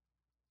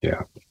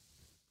 Yeah.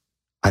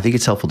 I think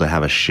it's helpful to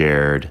have a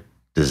shared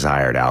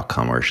desired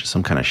outcome or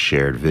some kind of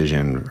shared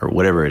vision or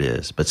whatever it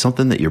is, but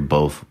something that you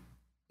both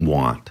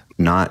want,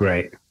 not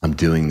right. I'm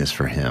doing this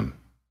for him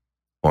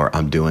or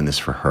I'm doing this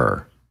for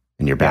her.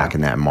 And you're back in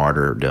that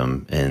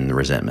martyrdom and the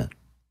resentment.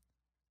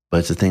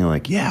 But it's a thing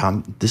like,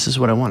 this is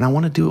what I want. I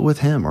want to do it with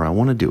him or I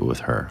want to do it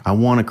with her. I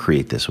want to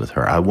create this with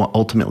her. I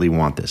ultimately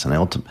want this. And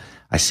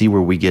I see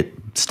where we get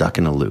stuck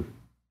in a loop.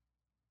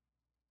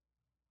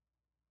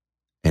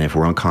 And if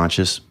we're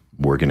unconscious,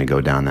 we're going to go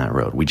down that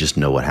road. We just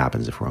know what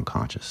happens if we're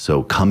unconscious.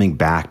 So coming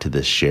back to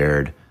this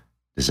shared,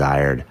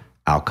 desired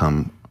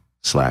outcome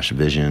 /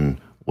 vision,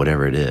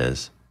 whatever it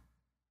is.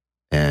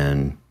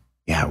 And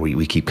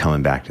we keep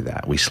coming back to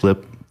that. We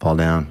slip, fall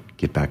down,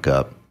 get back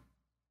up,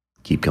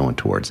 keep going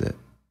towards it.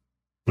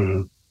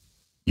 Mm-hmm.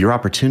 Your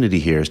opportunity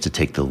here is to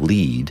take the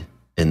lead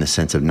in the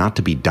sense of not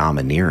to be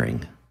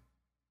domineering.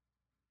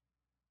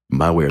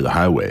 My way or the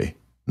highway.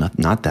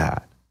 Not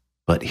that.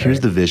 But here's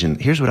the vision.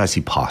 Here's what I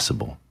see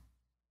possible.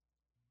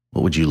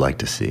 What would you like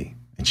to see?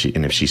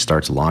 And if she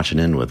starts launching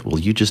in with, well,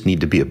 you just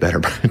need to be a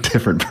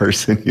different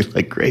person. You're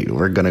like, great,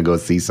 we're going to go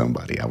see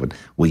somebody.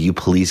 Will you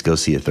please go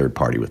see a third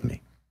party with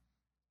me?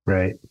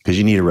 Right. Because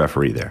you need a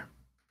referee there.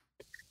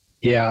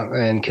 Yeah.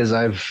 And because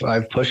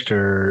I've pushed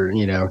her,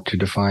 to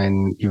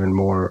define even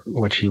more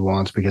what she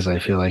wants, because I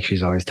feel like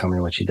she's always telling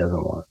me what she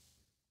doesn't want.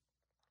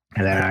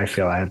 And then I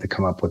feel I have to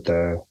come up with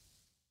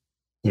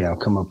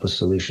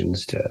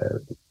solutions to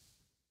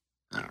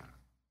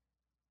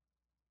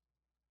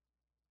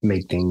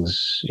make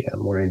things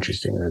more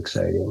interesting or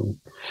exciting.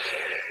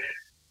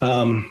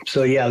 I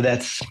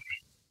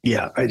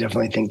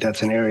definitely think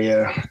that's an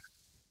area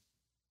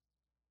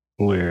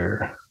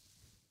where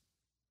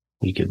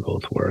we could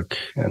both work.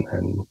 And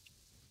then,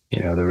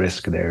 the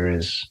risk there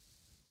is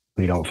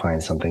we don't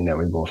find something that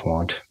we both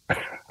want.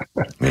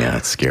 Yeah,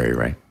 it's scary,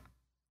 right?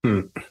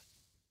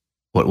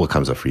 What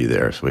comes up for you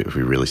there? So if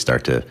we really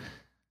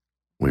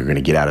we're going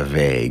to get out of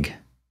vague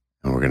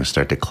and we're going to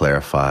start to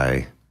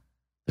clarify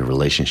the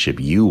relationship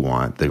you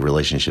want, the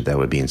relationship that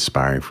would be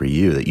inspiring for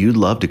you, that you'd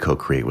love to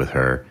co-create with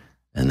her.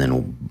 And then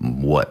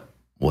what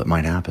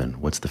might happen?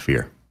 What's the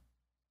fear?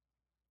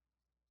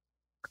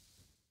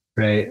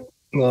 Right.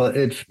 Well,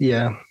 it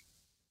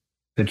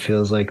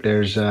feels like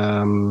there's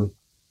been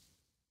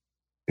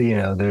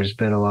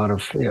a lot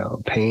of,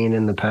 pain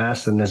in the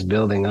past and this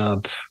building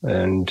up,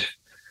 and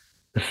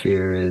the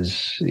fear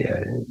is,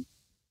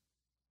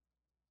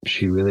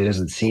 she really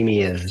doesn't see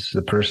me as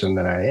the person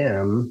that I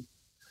am.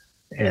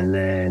 And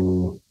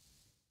then,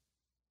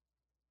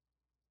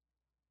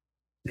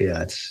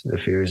 the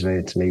fear is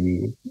it's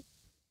maybe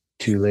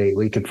too late.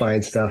 We can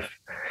find stuff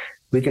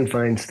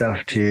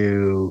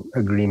to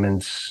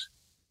agreements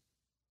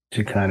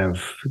to kind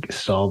of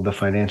solve the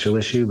financial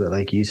issue. But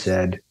like you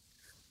said,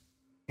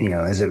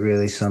 is it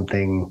really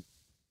something,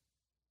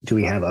 do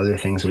we have other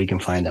things we can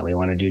find that we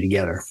want to do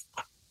together?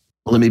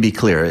 Well, let me be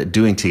clear.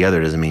 Doing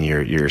together doesn't mean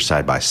you're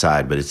side by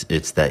side, but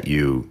it's that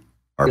you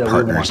are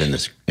partners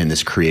in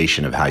this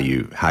creation of how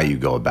you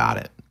go about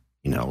it.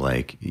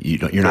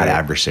 You're not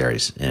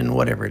adversaries in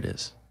whatever it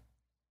is.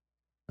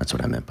 That's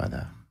what I meant by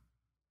that.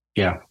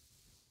 Yeah.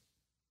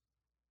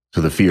 So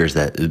the fear is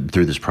that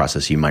through this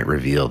process, you might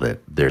reveal that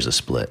there's a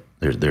split.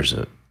 There's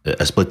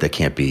a split that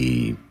can't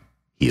be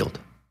healed.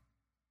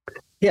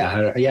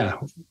 Yeah.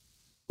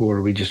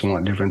 Or we just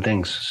want different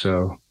things.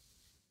 So.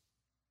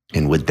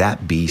 And would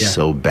that be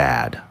so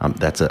bad? I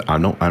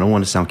don't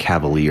want to sound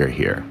cavalier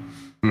here.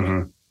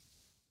 Mm-hmm.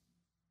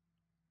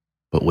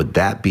 But would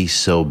that be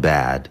so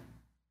bad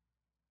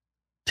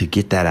to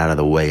get that out of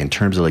the way in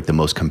terms of like the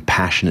most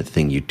compassionate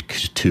thing you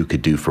two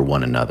could do for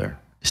one another?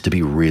 is to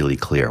be really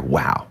clear.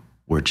 Wow,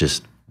 we're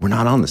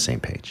not on the same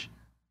page.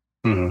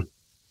 Mm-hmm.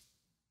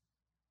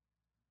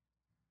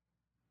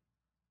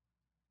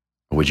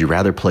 Or would you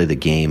rather play the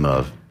game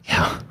of,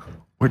 yeah,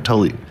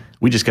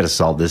 we just got to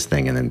solve this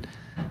thing, and then,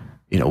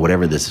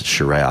 whatever this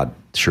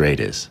charade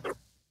is.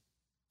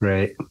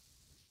 Right.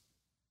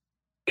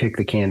 Kick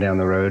the can down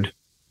the road.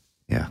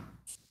 Yeah.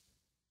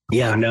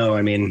 Yeah, no,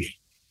 I mean,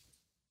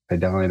 I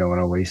definitely don't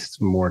want to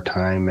waste more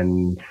time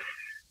and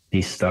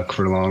be stuck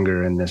for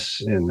longer in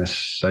this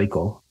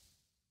cycle.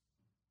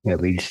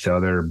 It leads to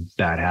other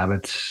bad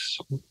habits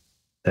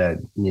that,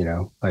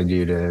 I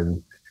do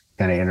to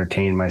kind of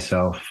entertain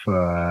myself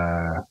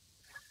or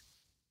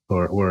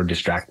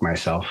distract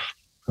myself.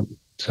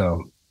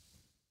 So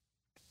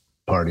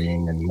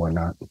partying and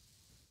whatnot.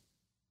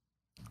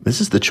 This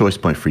is the choice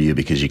point for you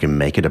because you can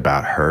make it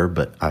about her.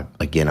 But I'm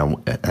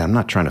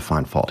not trying to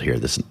find fault here.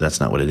 That's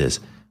not what it is.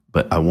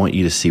 But I want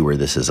you to see where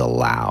this is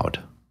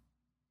allowed.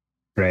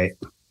 Right.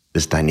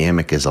 This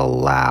dynamic is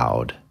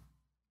allowed.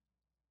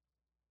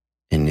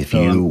 And if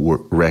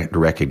you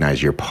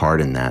recognize your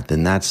part in that,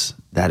 then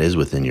that is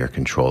within your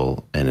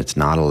control, and it's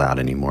not allowed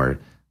anymore.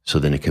 So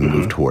then it can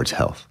move towards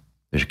health.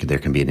 There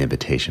can be an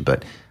invitation.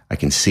 But I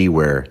can see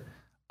where,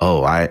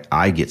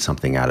 I get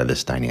something out of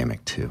this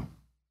dynamic too.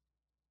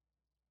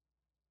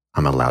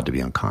 I'm allowed to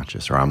be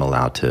unconscious, or I'm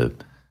allowed to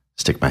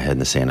stick my head in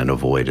the sand and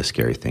avoid a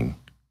scary thing.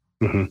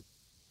 Mm-hmm.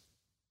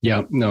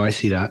 Yeah, no, I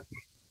see that.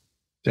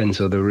 And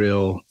so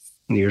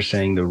you're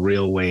saying the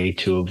real way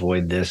to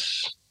avoid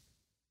this,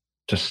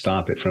 to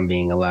stop it from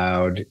being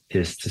allowed,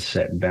 is to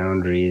set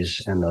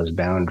boundaries, and those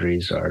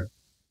boundaries are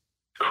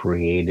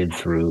created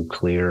through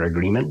clear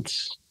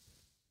agreements.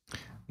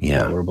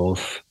 Yeah. We're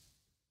both.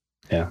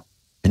 Yeah.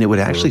 And it would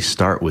actually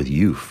start with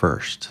you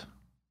first.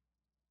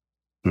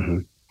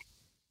 Mm-hmm.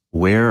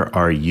 Where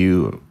are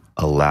you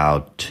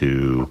allowed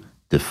to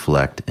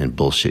deflect and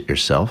bullshit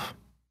yourself?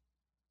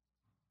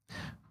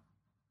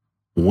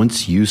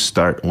 Once you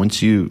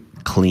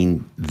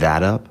clean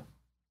that up,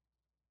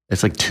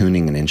 it's like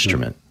tuning an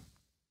instrument.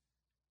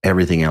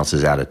 Everything else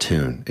is out of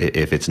tune.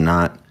 If it's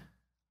not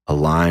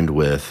aligned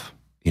with,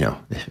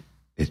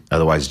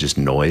 otherwise just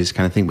noise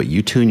kind of thing, but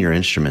you tune your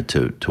instrument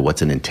to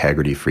what's an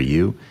integrity for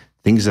you.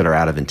 Things that are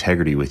out of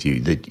integrity with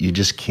you that you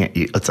just can't,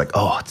 it's like,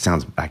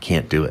 I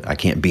can't do it. I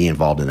can't be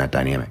involved in that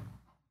dynamic.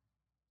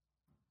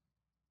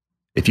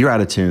 If you're out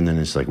of tune, then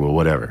it's like, well,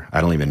 whatever.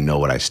 I don't even know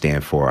what I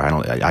stand for.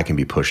 I can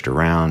be pushed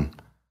around,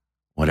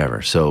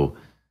 whatever. So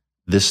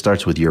this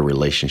starts with your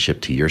relationship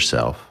to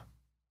yourself,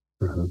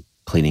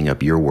 cleaning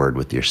up your word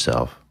with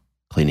yourself,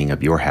 cleaning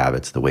up your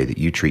habits, the way that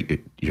you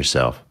treat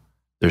yourself.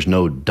 There's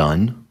no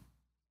done.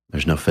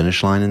 There's no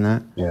finish line in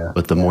that. Yeah.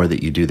 But the more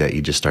that you do that,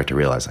 you just start to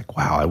realize, like,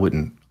 wow, I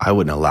wouldn't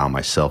allow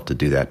myself to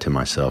do that to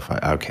myself.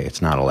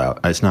 It's not allowed.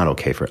 It's not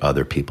okay for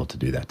other people to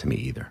do that to me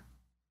either.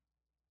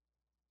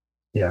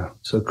 Yeah.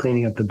 So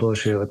cleaning up the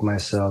bullshit with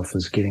myself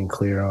is getting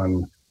clear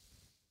on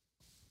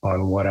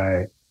what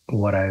I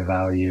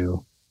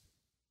value,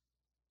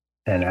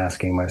 and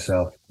asking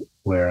myself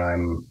where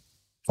I'm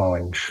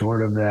falling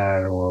short of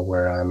that or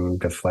where I'm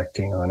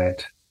deflecting on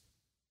it.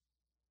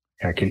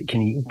 Yeah,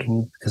 can you,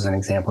 as an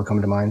example,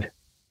 come to mind?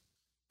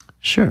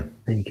 Sure.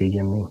 That you could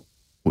give me?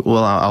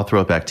 Well, I'll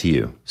throw it back to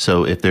you.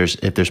 So if there's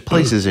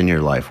places in your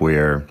life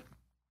where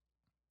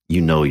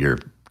you're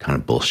kind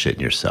of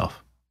bullshitting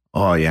yourself.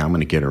 Oh yeah, I'm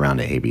going to get around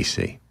to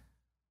ABC.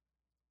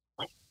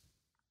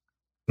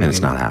 And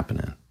it's not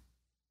happening.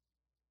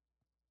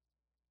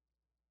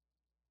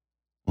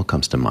 What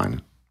comes to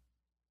mind?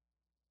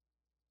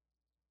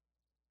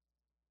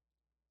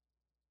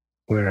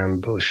 Where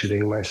I'm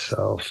bullshitting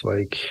myself,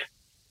 like...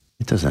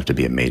 It doesn't have to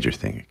be a major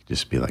thing. It could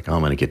just be like, I'm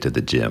going to get to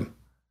the gym.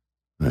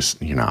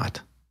 You're not.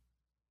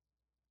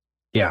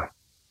 Yeah.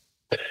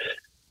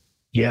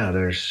 Yeah,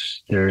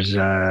 there's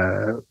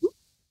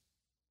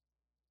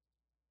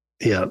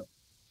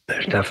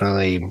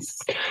definitely,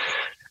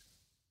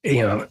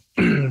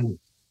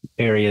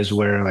 areas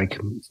where, like,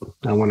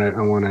 I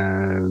want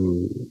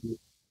to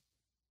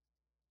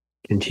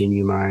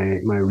continue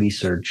my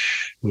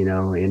research,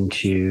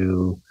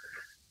 into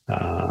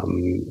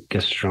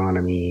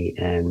gastronomy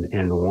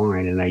and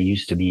wine. And I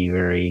used to be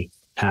very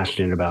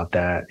passionate about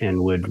that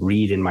and would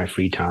read in my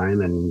free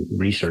time and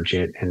research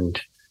it. And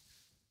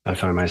I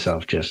find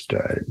myself just,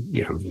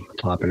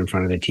 plopping in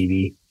front of the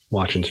TV,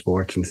 watching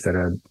sports instead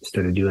of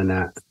doing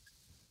that.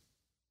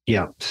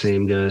 Yeah.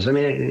 Same goes. I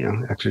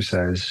mean,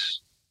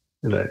 exercise,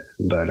 but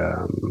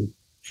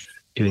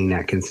doing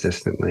that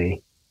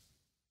consistently.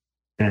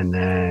 And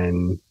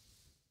then,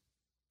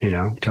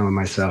 telling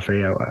myself,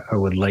 hey, I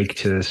would like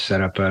to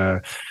set up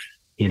a,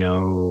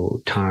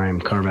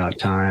 carve out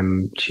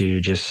time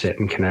to just sit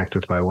and connect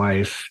with my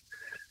wife.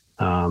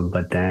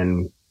 But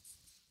then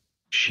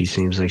she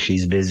seems like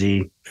she's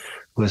busy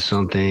with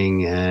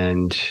something,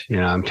 and,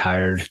 I'm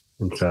tired.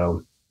 And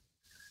so,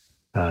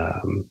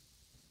 I'll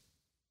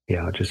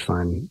just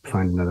find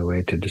another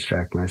way to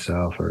distract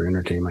myself or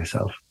entertain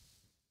myself.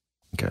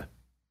 Okay.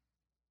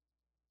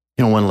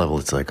 one level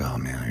it's like, oh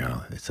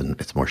man,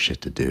 it's more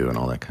shit to do and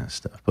all that kind of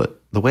stuff.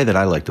 But the way that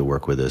I like to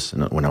work with this,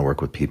 and when I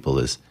work with people,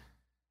 is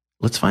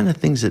let's find the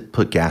things that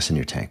put gas in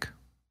your tank.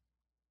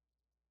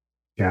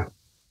 Yeah.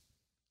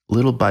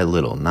 Little by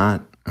little,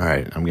 not, all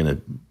right, I'm going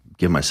to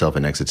give myself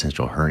an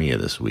existential hernia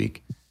this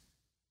week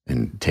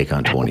and take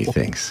on 20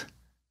 things,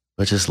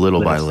 but just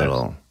little by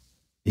little.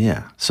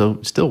 Yeah.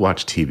 So still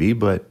watch TV,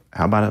 but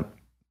how about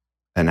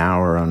an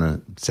hour on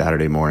a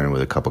Saturday morning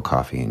with a cup of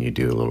coffee and you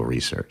do a little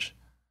research?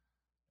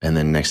 And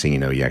then next thing you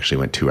know, you actually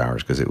went 2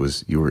 hours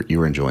because you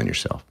were enjoying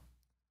yourself.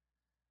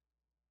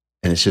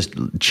 And it's just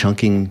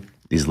chunking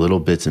these little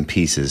bits and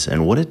pieces.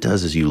 And what it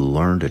does is you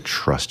learn to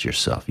trust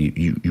yourself.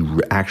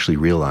 You actually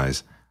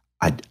realize,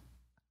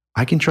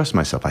 I can trust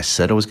myself. I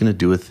said I was going to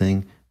do a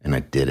thing and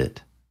I did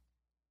it.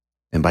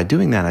 And by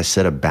doing that, I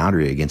set a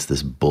boundary against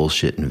this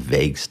bullshit and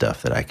vague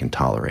stuff that I can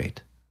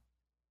tolerate.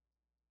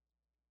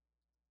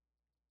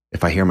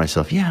 If I hear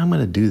myself, yeah, I'm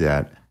going to do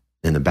that,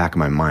 in the back of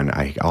my mind,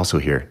 I also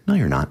hear, no,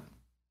 you're not.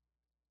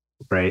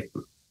 Right.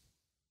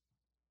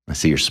 I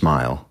see your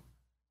smile,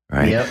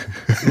 right? Yep.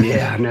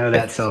 Yeah, no,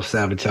 that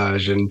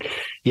self-sabotage. And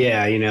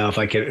yeah,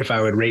 if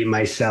I would rate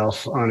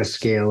myself on a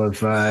scale of,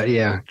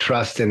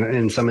 trust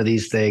in some of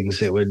these things,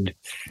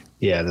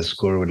 the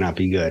score would not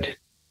be good.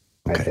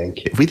 Okay. I think.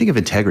 If we think of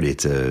integrity,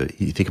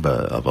 you think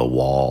of a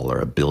wall or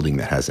a building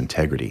that has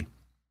integrity.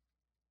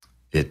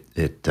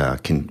 It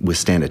can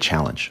withstand a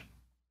challenge.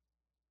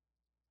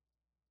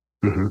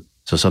 Mm-hmm.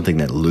 So something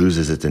that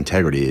loses its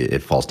integrity,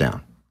 it falls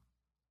down.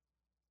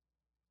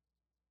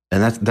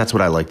 And that's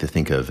what I like to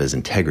think of as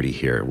integrity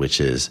here, which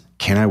is,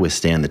 can I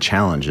withstand the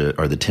challenge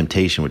or the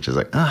temptation, which is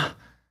like,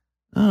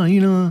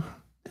 you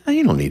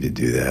don't need to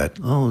do that.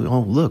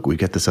 Oh, look, we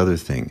got this other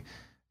thing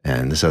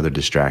and this other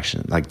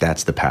distraction. Like,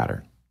 that's the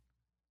pattern.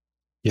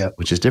 Yeah.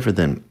 Which is different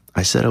than,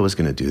 I said I was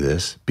going to do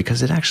this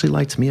because it actually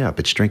lights me up.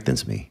 It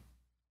strengthens me.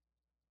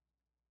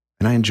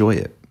 And I enjoy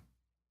it.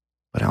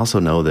 But I also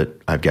know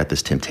that I've got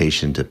this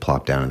temptation to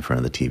plop down in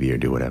front of the TV or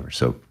do whatever.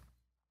 So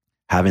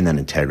having that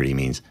integrity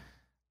means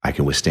I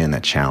can withstand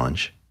that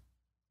challenge.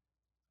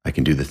 I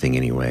can do the thing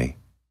anyway.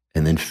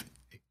 And then,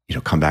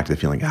 come back to the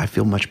feeling, I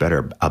feel much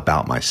better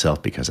about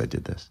myself because I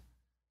did this.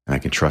 And I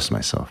can trust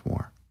myself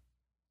more.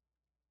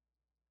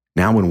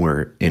 Now, when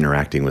we're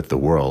interacting with the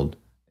world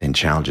and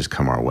challenges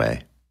come our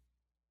way,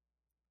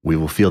 we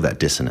will feel that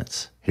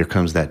dissonance. Here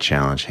comes that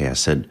challenge. Hey, I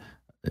said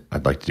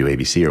I'd like to do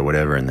ABC or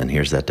whatever. And then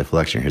here's that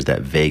deflection. Here's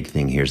that vague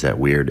thing. Here's that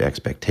weird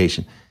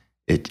expectation.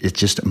 It's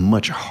just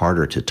much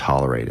harder to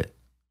tolerate it.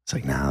 It's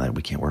like, nah,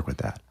 we can't work with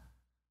that.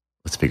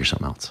 Let's figure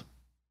something else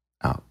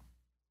out.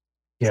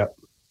 Yep.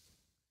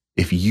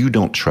 If you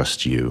don't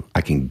trust you,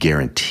 I can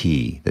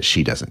guarantee that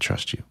she doesn't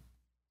trust you.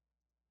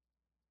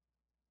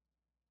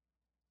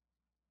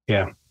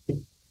 Yeah.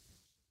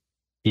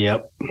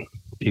 Yep.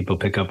 People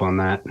pick up on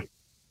that.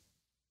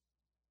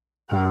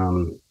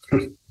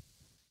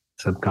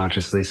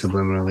 Subconsciously,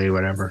 subliminally,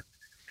 whatever.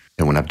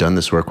 And when I've done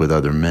this work with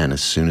other men,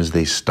 as soon as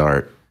they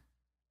start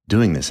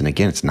doing this, and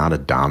again, it's not a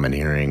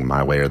domineering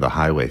my way or the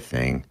highway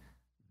thing,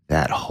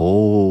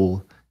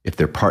 if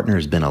their partner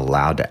has been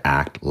allowed to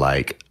act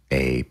like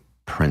a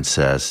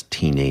princess,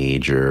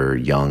 teenager,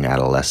 young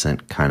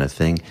adolescent kind of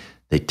thing,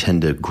 they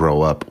tend to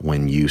grow up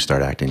when you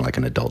start acting like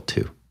an adult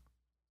too.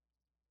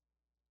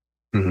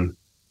 Mm-hmm.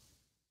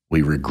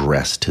 We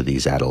regress to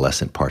these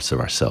adolescent parts of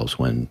ourselves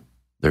when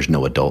there's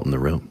no adult in the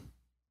room.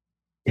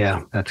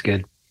 Yeah, that's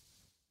good.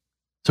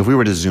 So if we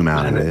were to zoom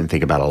out and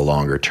think about a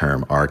longer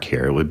term arc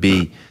here, it would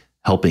be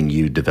helping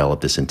you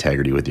develop this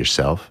integrity with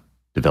yourself,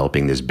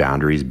 developing these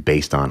boundaries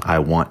based on, I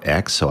want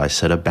X, so I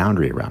set a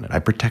boundary around it. I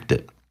protect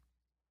it.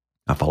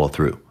 I follow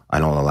through. I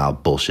don't allow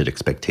bullshit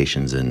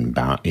expectations and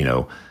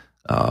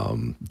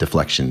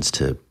deflections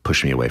to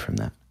push me away from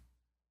that.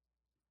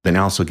 Then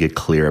I also get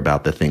clear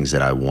about the things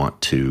that I want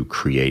to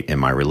create in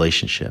my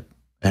relationship.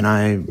 And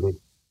I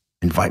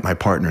invite my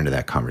partner into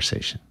that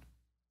conversation.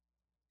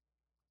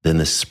 Then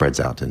this spreads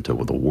out into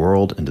the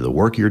world, into the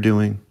work you're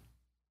doing.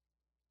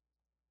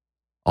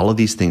 All of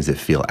these things that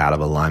feel out of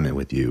alignment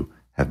with you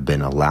have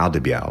been allowed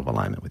to be out of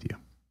alignment with you.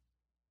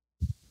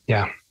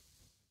 Yeah.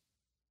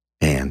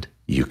 And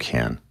you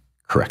can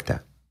correct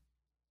that.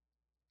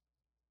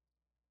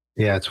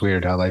 Yeah, it's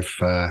weird how life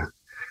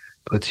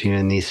puts you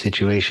in these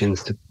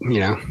situations to,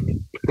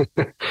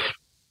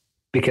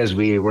 because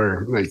we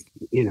were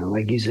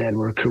like you said,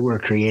 we're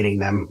creating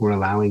them, we're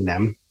allowing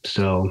them.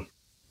 So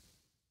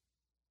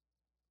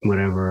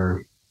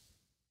whatever,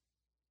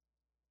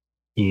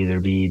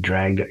 you're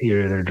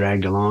either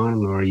dragged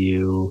along or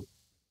you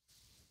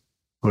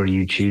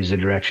choose a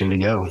direction to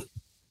go.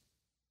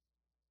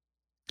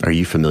 Are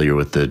you familiar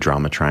with the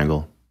drama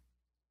triangle?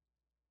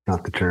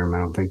 Not the term, I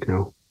don't think,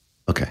 no.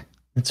 Okay.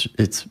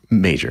 It's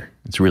major.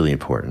 It's really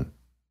important.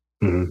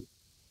 Mm-hmm.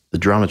 The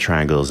drama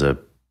triangle is a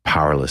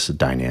powerless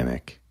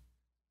dynamic.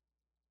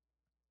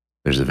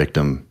 There's a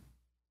victim,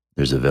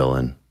 there's a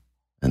villain,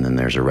 and then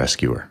there's a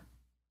rescuer.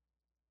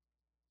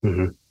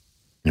 Mm-hmm. And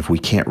if we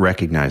can't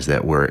recognize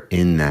that we're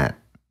in that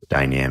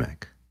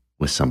dynamic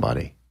with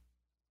somebody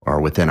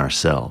or within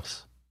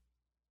ourselves,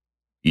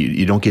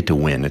 You don't get to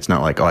win. It's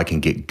not like, oh, I can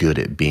get good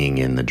at being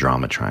in the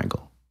drama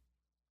triangle.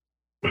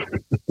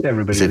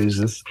 Everybody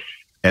loses.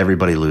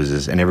 Everybody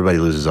loses, and everybody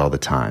loses all the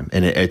time.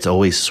 And it's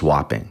always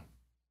swapping.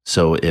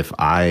 So if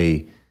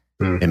I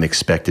am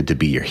expected to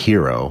be your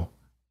hero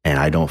and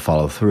I don't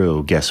follow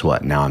through, guess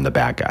what? Now I'm the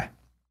bad guy.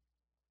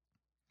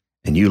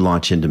 And you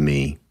launch into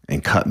me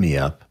and cut me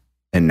up,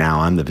 and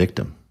now I'm the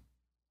victim.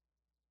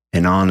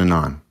 And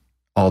on,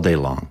 all day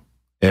long,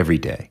 every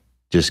day,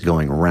 just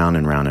going round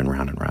and round and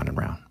round and round and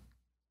round.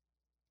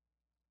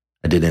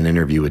 I did an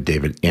interview with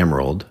David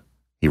Emerald.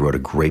 He wrote a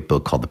great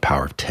book called The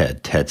Power of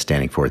TED, TED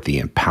standing for the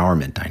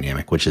empowerment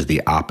dynamic, which is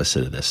the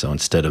opposite of this. So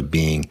instead of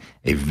being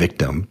a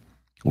victim,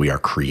 we are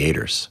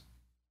creators.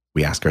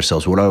 We ask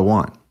ourselves, what do I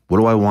want? What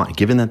do I want?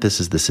 Given that this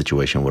is the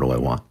situation, what do I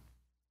want?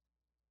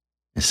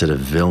 Instead of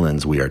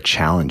villains, we are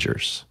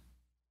challengers.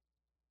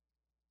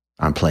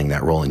 I'm playing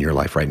that role in your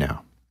life right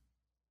now.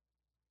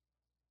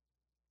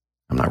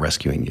 I'm not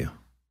rescuing you.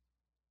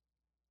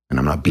 And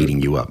I'm not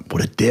beating you up.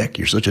 What a dick.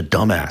 You're such a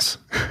dumbass.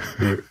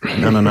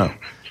 No.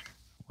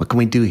 What can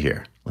we do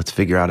here? Let's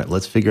figure out.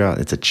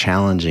 It's a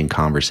challenging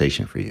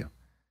conversation for you.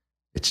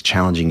 It's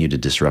challenging you to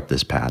disrupt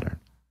this pattern.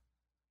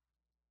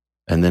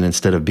 And then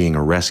instead of being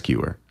a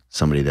rescuer,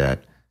 somebody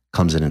that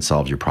comes in and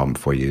solves your problem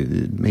for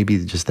you,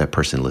 maybe just that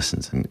person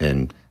listens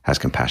and has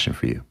compassion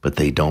for you, but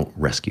they don't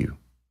rescue.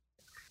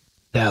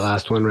 That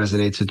last one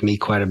resonates with me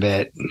quite a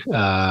bit,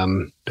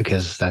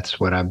 because that's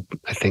what I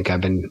think I've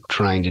been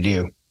trying to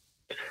do,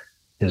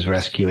 is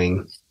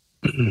rescuing.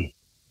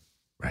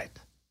 Right.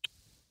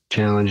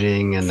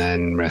 Challenging and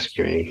then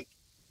rescuing,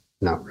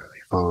 not really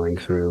following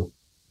through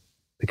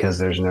because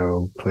there's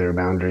no clear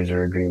boundaries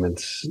or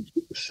agreements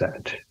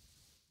set.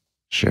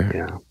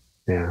 Sure.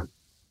 Yeah.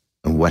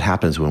 And what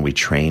happens when we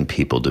train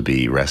people to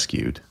be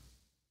rescued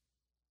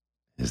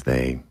is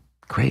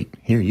great,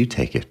 here, you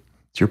take it.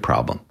 It's your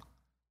problem,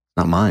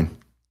 not mine.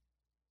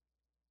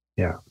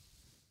 Yeah.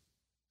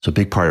 So a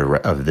big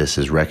part of this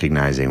is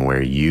recognizing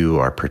where you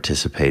are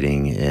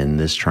participating in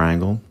this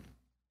triangle,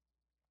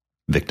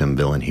 victim,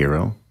 villain,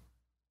 hero.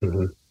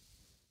 Mm-hmm.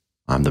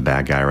 I'm the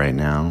bad guy right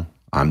now.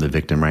 I'm the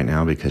victim right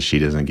now because she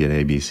doesn't get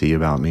ABC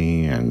about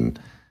me and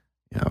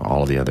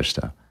all the other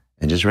stuff.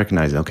 And just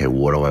recognizing, okay,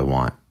 what do I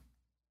want?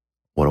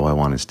 What do I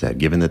want instead?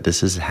 Given that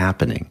this is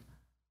happening,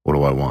 what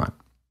do I want?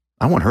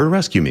 I want her to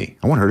rescue me.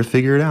 I want her to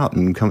figure it out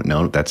and come.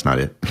 No, that's not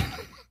it.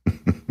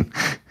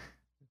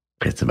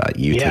 It's about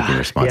you taking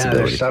responsibility.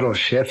 Yeah, there's subtle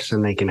shifts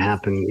and they can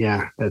happen.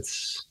 Yeah,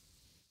 that's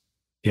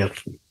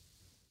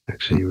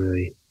actually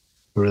really,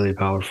 really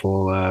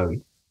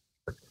powerful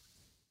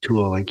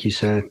tool, like you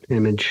said,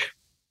 image.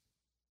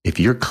 If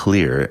you're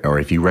clear, or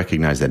if you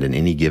recognize that in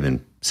any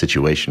given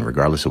situation,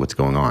 regardless of what's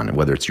going on,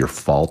 whether it's your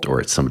fault or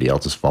it's somebody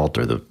else's fault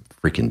or the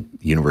freaking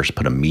universe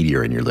put a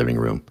meteor in your living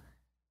room,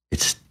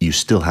 you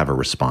still have a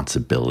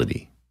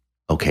responsibility.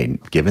 Okay,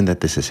 given that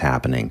this is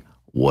happening,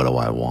 what do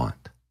I want?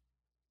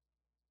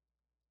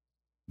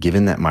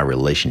 Given that my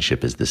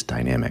relationship is this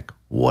dynamic,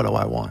 what do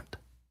I want?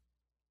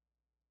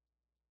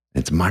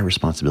 It's my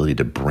responsibility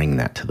to bring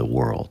that to the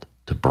world,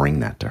 to bring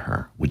that to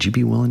her. Would you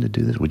be willing to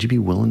do this? Would you be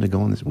willing to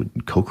go on this,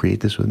 co-create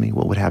this with me?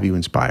 What would have you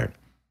inspired?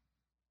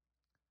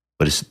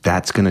 But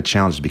that's going to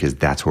challenge us because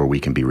that's where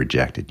we can be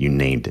rejected. You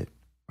named it,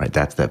 right?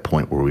 That's that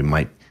point where we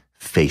might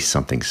face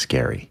something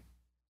scary.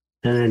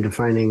 And then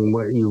defining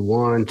what you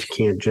want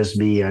can't just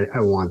be, I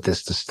want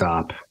this to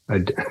stop.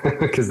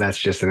 Because that's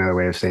just another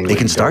way of saying it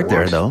can start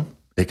there, though.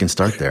 It can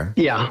start there.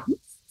 Yeah.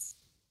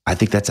 I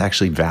think that's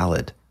actually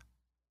valid.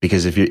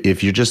 Because if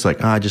you're just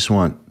like, I just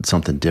want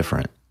something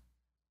different.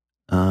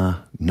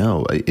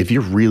 No, if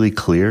you're really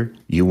clear,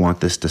 you want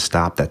this to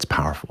stop, that's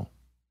powerful.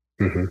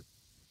 Mm-hmm.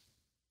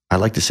 I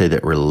like to say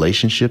that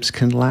relationships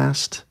can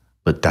last,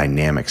 but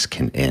dynamics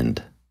can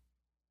end.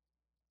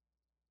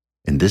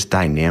 And this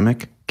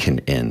dynamic can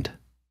end,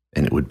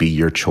 and it would be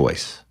your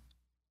choice.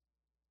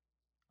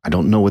 I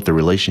don't know what the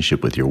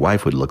relationship with your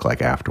wife would look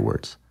like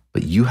afterwards,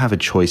 but you have a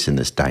choice in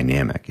this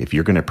dynamic. If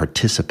you're going to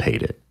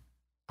participate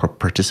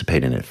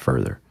in it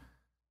further,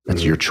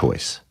 that's your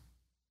choice.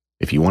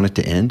 If you want it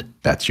to end,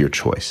 that's your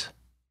choice.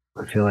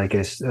 I feel like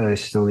I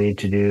still need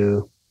to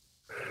do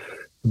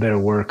a bit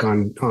of work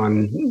on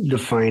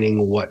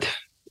defining what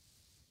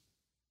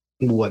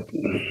that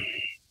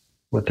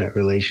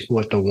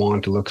what the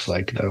want looks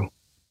like, though,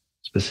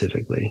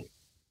 specifically.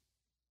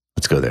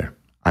 Let's go there.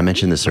 I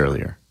mentioned this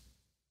earlier.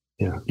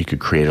 Yeah. You could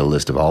create a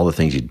list of all the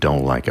things you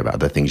don't like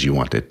about the things you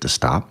want it to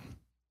stop.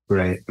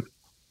 Right.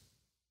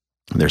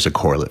 There's a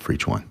correlate for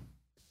each one.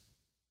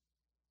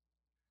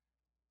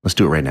 Let's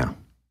do it right now.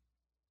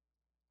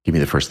 Give me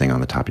the first thing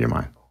on the top of your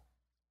mind.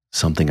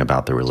 Something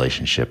about the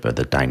relationship or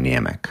the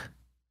dynamic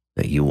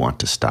that you want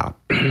to stop.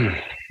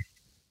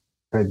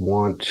 I'd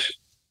want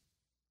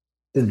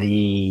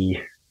the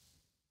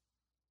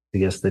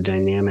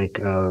dynamic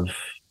of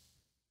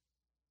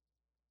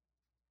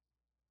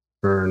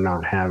her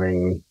not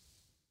having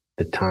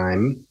the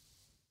time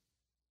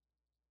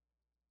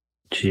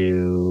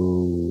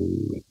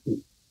to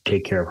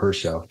take care of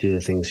herself, do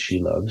the things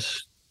she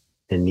loves,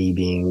 and me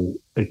being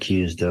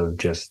accused of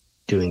just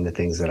doing the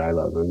things that I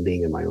love and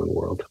being in my own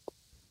world.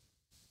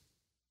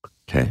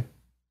 Okay.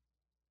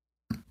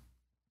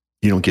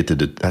 You don't get to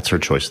that's her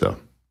choice though,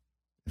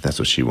 if that's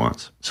what she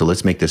wants. So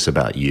let's make this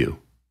about you.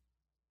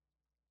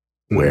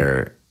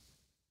 Where,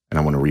 and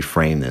I want to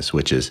reframe this,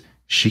 which is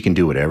she can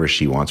do whatever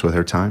she wants with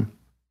her time.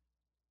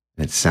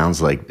 And it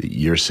sounds like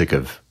you're sick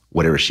of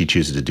whatever she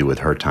chooses to do with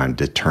her time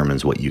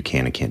determines what you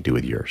can and can't do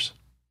with yours.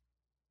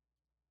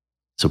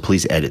 So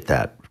please edit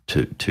that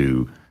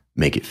to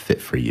make it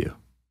fit for you.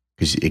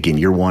 Because again,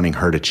 you're wanting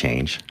her to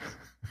change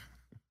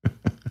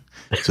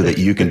so that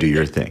you can do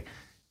your thing.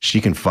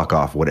 She can fuck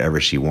off whatever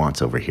she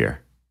wants over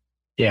here.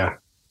 Yeah.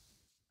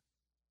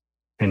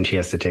 And she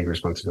has to take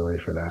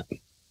responsibility for that.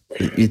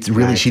 It's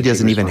really, she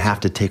doesn't even have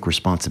to take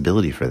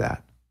responsibility for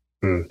that.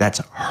 That's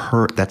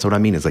her. That's what I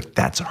mean. Is like,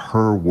 that's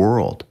her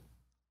world.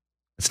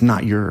 It's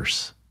not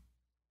yours.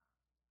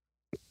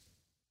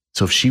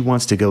 So if she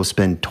wants to go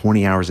spend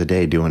 20 hours a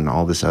day doing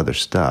all this other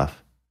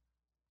stuff,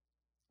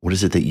 what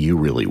is it that you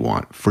really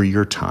want for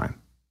your time?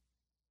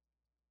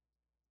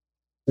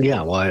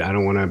 Yeah. Well, I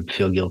don't want to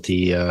feel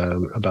guilty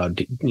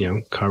about,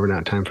 carving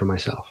out time for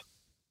myself.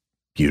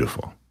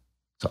 Beautiful.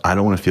 So I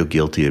don't want to feel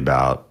guilty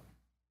about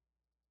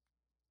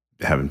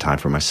having time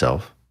for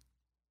myself,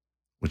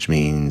 which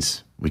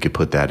means we could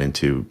put that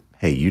into,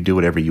 hey, you do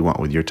whatever you want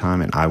with your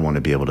time, and I want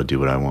to be able to do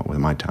what I want with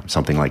my time.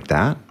 Something like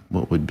that.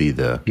 What would be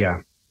the...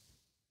 Yeah.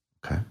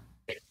 Okay.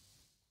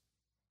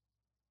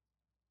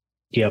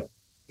 Yep.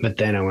 But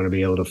then I want to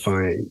be able to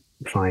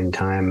find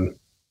time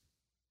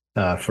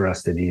for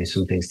us to do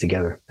some things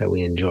together that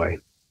we enjoy.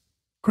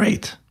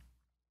 Great.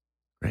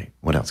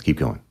 What else? Keep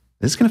going.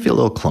 This is going to feel a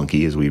little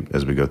clunky as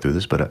we go through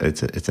this, but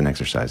it's an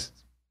exercise.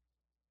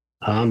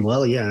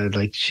 Well, yeah, I'd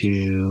like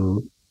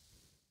to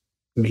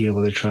be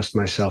able to trust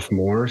myself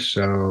more.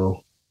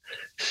 So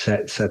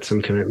set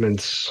some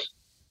commitments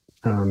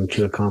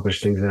to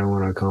accomplish things that I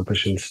want to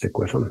accomplish and stick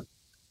with them.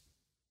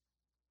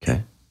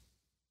 Okay.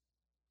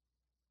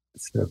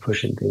 Instead of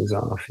pushing things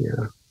off.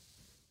 Yeah.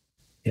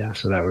 Yeah.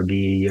 So that would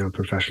be,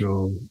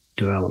 professional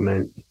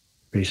development,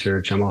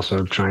 research. I'm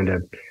also trying to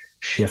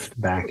shift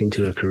back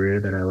into a career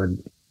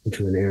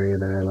into an area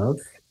that I love.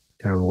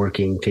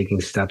 I'm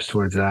taking steps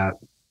towards that.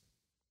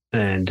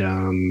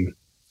 And,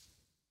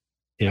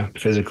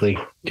 physically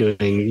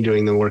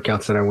doing the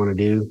workouts that I want to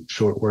do,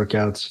 short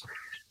workouts.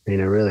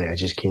 I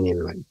just can't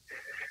even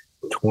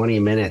 20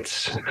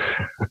 minutes,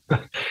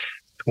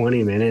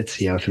 20 minutes,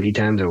 3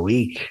 times a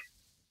week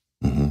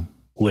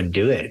would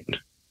do it.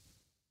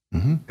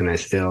 And I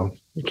still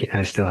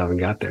haven't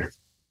got there.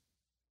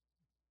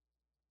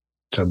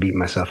 So I beat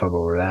myself up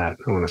over that.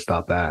 I want to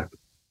stop that.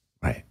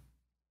 Right.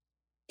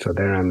 So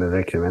there I'm the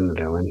victim and the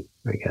villain,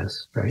 I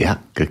guess. Right? Yeah.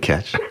 Good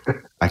catch.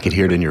 I could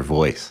hear it in your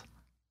voice.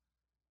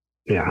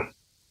 Yeah.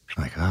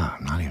 Like, I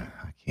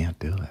can't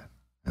do it.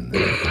 And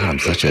I'm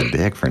such a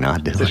dick for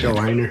not doing it. Such a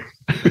whiner.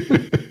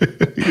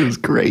 It was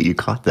great. You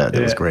caught that.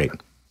 It was great.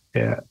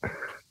 Yeah.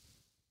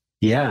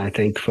 Yeah. I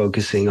think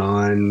focusing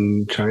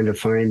on trying to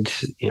find,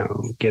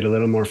 get a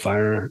little more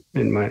fire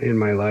in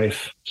my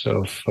life.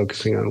 So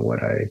focusing on what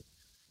I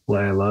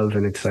love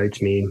and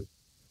excites me,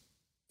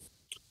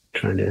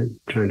 trying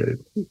to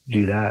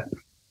do that.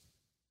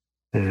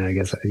 And I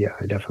guess,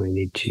 I definitely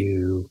need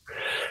to,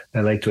 I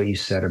liked what you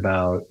said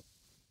about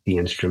the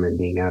instrument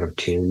being out of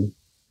tune,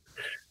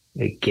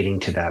 getting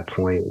to that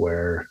point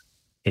where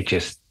it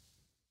just,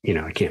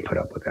 I can't put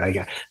up with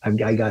it.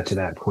 I got to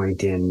that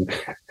point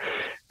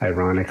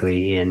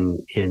ironically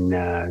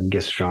in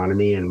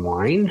gastronomy and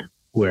wine,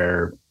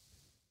 where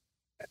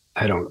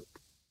I don't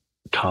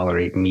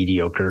tolerate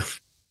mediocre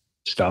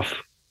stuff.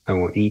 I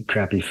won't eat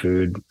crappy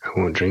food. I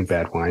won't drink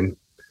bad wine,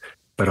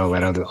 but I'll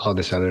let all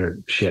this other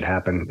shit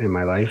happen in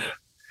my life.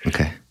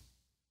 Okay.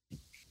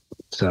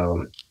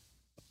 So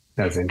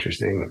that's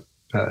interesting.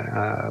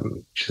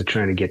 So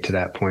trying to get to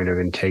that point of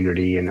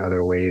integrity in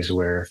other ways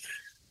where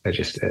I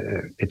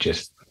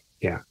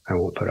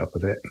won't put up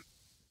with it.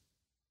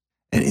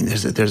 And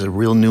there's a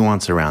real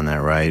nuance around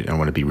that, right? I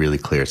want to be really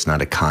clear. It's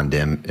not a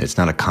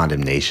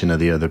condemnation of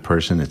the other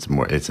person.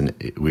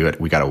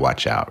 We got to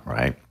watch out,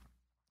 right?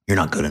 You're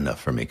not good enough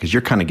for me, because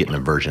you're kind of getting a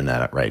version of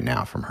that right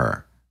now from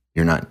her.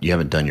 You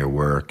haven't done your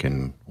work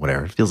and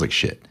whatever. It feels like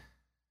shit.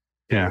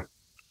 Yeah.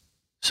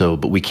 So,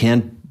 but we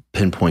can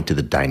pinpoint to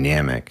the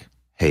dynamic.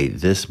 Hey,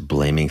 this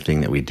blaming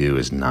thing that we do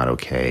is not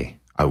okay.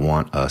 I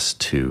want us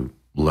to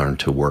learn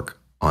to work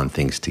on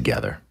things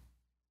together.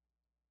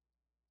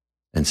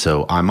 And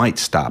so I might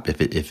stop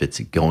if it's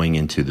going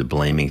into the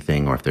blaming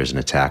thing, or if there's an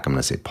attack, I'm going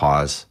to say,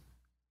 pause.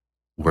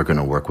 We're going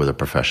to work with a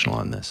professional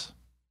on this.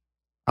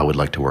 I would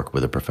like to work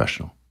with a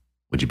professional.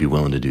 Would you be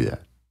willing to do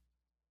that?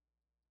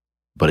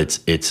 But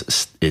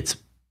it's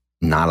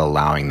not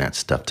allowing that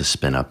stuff to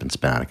spin up and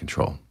spin out of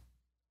control.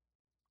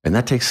 And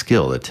that takes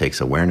skill. It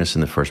takes awareness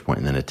in the first point,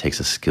 and then it takes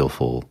you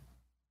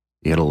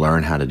got to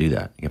learn how to do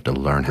that. You have to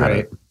learn how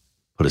to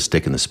put a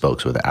stick in the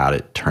spokes without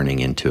it turning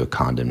into a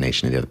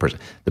condemnation of the other person.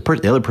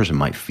 The other person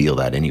might feel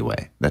that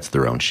anyway. That's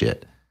their own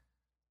shit.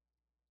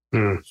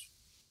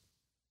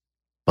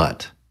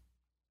 But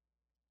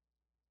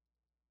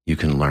you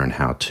can learn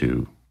how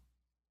to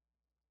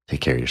take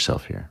care of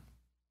yourself here.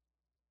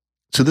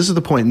 So this is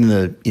the point in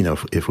the,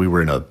 if we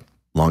were in a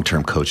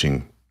long-term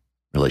coaching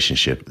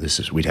relationship,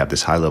 we'd have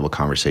this high-level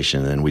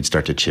conversation, and then we'd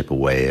start to chip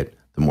away at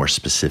the more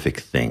specific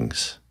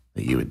things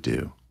that you would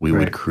do. We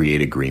would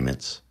create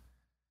agreements.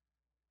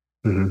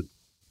 Mm-hmm.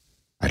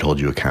 I'd hold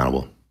you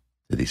accountable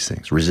to these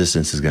things.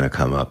 Resistance is going to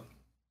come up.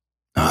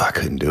 Oh, I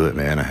couldn't do it,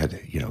 man. I had to,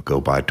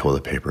 go buy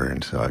toilet paper,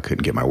 and so I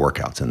couldn't get my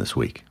workouts in this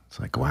week. It's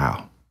like,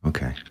 wow,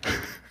 okay.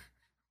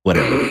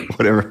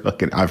 Whatever.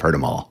 Fucking, I've heard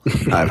them all.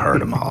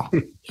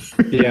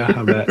 Yeah,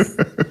 I bet.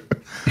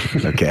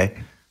 Okay.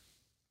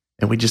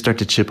 And we just start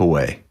to chip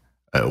away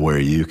where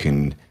you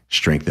can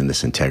strengthen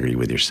this integrity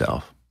with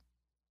yourself.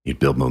 You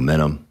build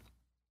momentum.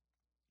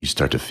 You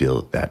start to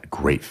feel that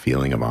great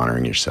feeling of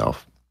honoring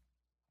yourself.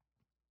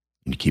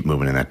 And you keep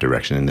moving in that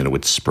direction, and then it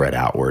would spread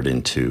outward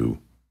into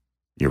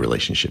your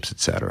relationships,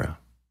 etc.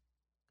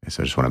 Okay,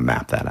 so I just want to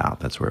map that out.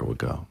 That's where it would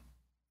go.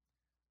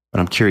 But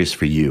I'm curious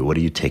for you, what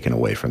are you taking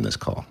away from this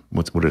call?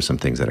 What are some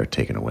things that are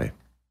taken away?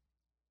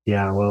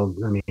 Yeah, well,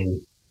 I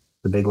mean,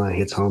 the big one that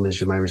hits home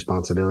is my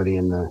responsibility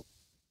in the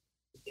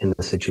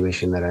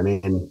situation that I'm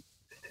in.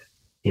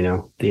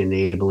 The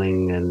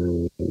enabling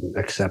and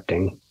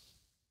accepting,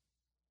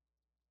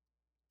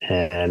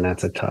 and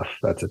that's a tough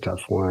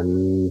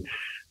one.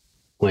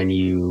 When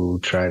you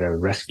try to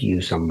rescue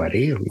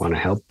somebody, want to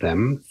help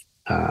them.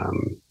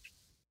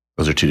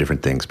 Those are two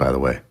different things, by the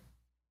way.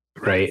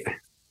 Right.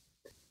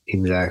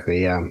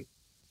 Exactly. Yeah.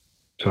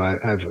 So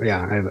I've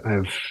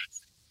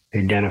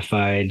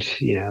identified,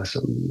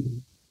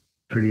 some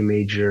pretty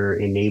major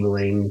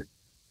enabling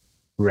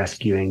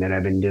rescuing that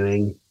I've been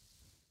doing,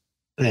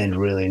 and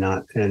really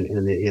not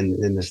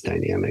in this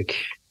dynamic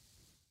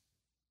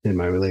in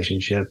my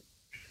relationship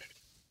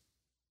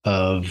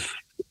of,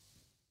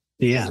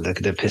 the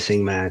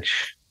pissing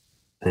match,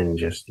 and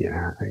just,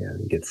 I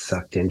get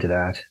sucked into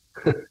that.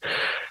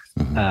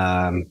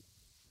 Mm-hmm.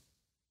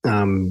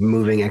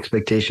 Moving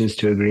expectations,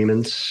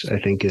 I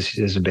think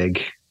is a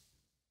big,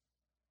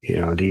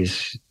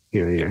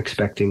 you're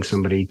expecting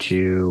somebody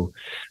to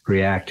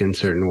react in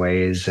certain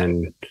ways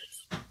and,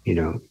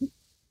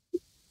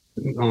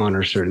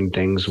 honor certain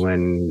things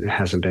when it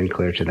hasn't been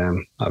clear to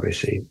them,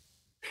 obviously.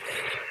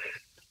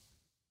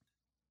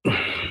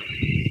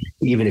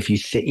 Even if you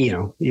say,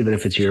 even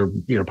if it's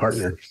your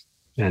partner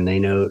and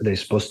they're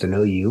supposed to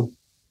know you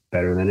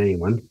better than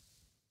anyone,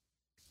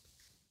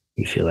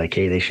 you feel like,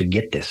 hey, they should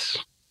get this.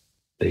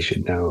 They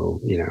should know,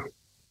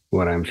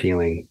 what I'm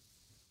feeling.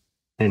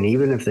 And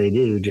even if they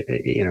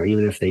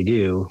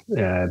do,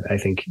 I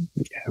think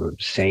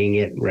saying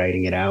it,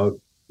 writing it out,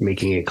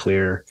 making it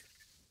clear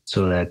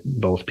so that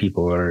both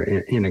people are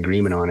in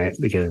agreement on it,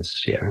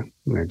 because, you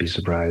might be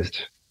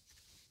surprised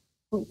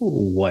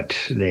what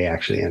they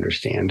actually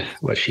understand,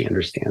 what she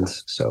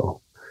understands.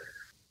 So,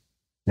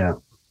 yeah.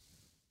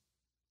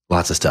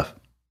 Lots of stuff.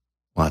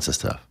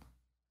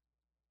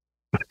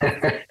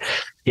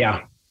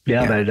 Yeah,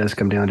 but it does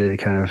come down to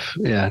kind of,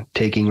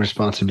 taking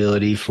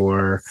responsibility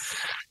for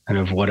kind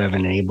of what I've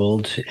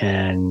enabled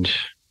and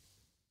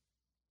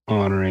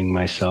honoring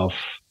myself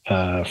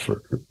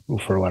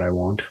for what I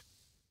want.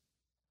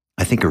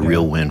 I think a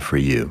real win for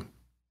you,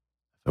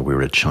 if we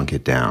were to chunk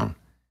it down,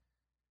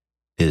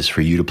 is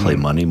for you to play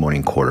Monday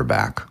morning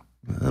quarterback,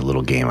 a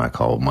little game I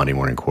call Monday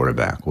morning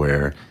quarterback,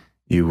 where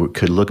you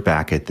could look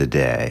back at the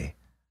day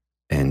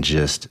and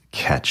just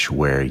catch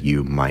where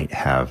you might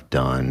have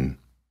done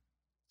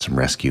some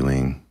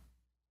rescuing.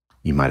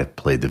 You might have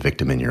played the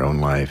victim in your own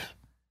life,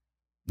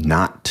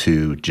 not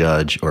to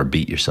judge or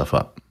beat yourself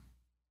up,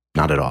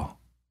 not at all,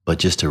 but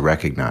just to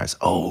recognize,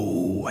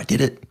 oh, I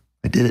did it.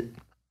 I did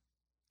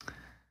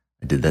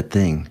that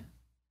thing.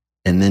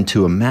 And then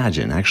to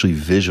imagine, actually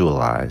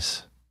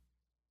visualize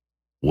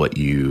what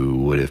you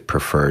would have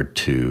preferred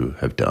to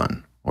have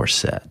done or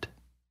said.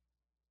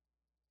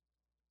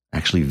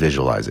 Actually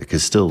visualize it,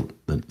 because still,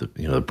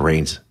 the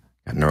brain's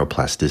got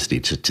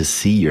neuroplasticity to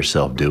see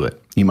yourself do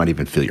it. You might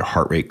even feel your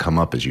heart rate come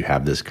up as you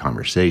have this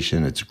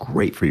conversation. It's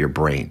great for your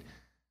brain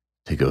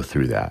to go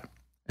through that.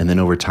 And then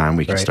over time,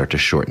 we can start to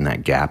shorten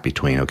that gap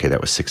between, okay,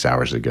 that was 6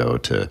 hours ago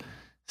to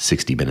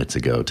 60 minutes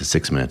ago to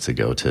 6 minutes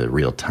ago to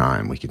real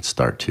time. We can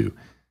start to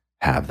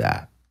have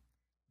that.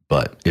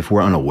 But if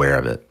we're unaware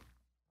of it,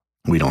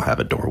 we don't have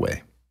a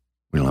doorway.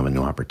 We don't have a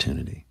new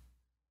opportunity.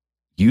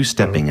 You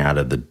stepping out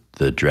of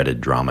the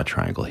dreaded drama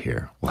triangle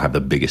here will have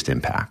the biggest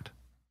impact.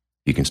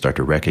 You can start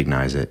to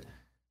recognize it,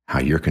 how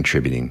you're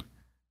contributing,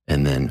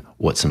 and then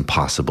what some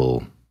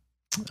possible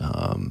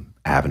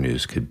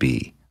avenues could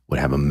be would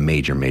have a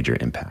major, major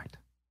impact.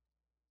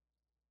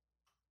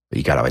 But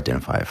you got to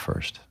identify it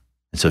first.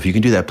 And so if you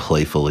can do that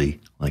playfully,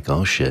 like,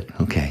 oh shit,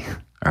 okay,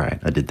 all right,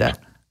 I did that.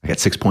 I got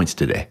 6 points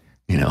today,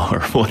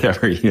 or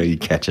whatever, you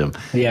catch them.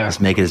 Yeah.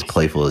 Just make it as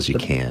playful as you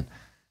can.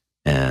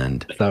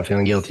 And without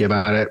feeling guilty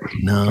about it.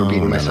 No, or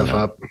beating myself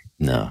up.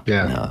 No,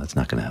 that's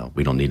not going to help.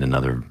 We don't need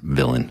another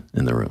villain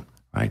in the room,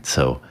 right?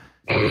 So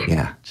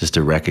yeah, just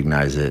to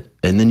recognize it.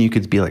 And then you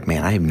could be like,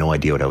 man, I have no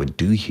idea what I would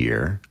do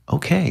here.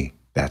 Okay.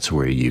 That's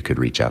where you could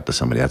reach out to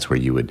somebody. That's where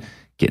you would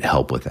get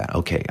help with that.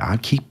 Okay, I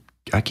keep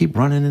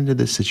running into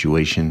this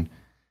situation.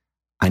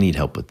 I need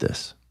help with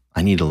this.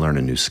 I need to learn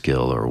a new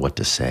skill or what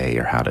to say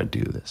or how to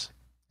do this.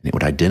 And it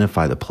would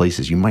identify the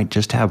places. You might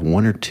just have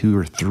 1 or 2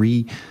 or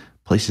 3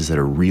 places that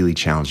are really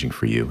challenging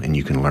for you, and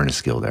you can learn a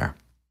skill there.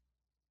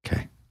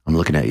 Okay. I'm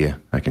looking at you.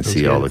 I can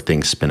see all the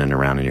things spinning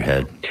around in your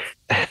head.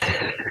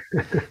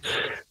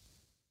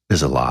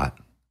 There's a lot.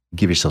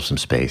 Give yourself some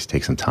space.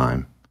 Take some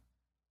time.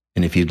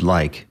 And if you'd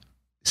like,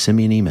 send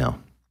me an email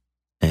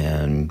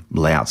and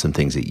lay out some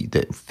things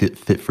that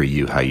fit for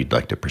you, how you'd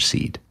like to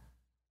proceed.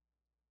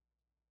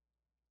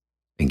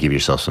 And give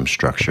yourself some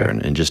structure,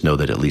 and just know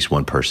that at least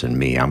one person,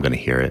 me, I'm going to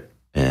hear it,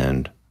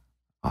 and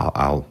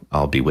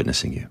I'll be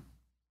witnessing you.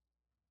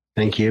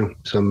 Thank you.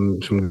 Some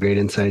great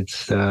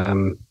insights.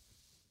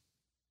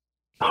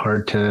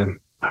 Hard to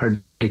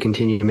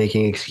continue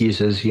making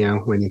excuses,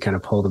 when you kind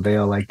of pull the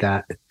veil like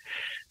that.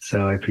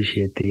 So I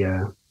appreciate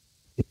the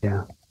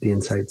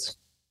insights.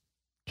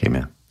 Okay,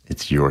 man.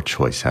 It's your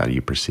choice. How do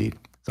you proceed?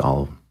 It's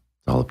all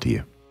up to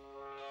you.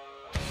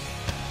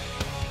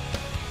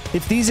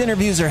 If these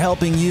interviews are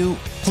helping you,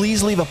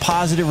 please leave a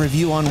positive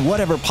review on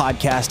whatever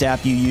podcast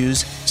app you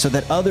use so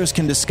that others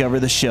can discover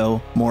the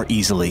show more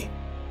easily.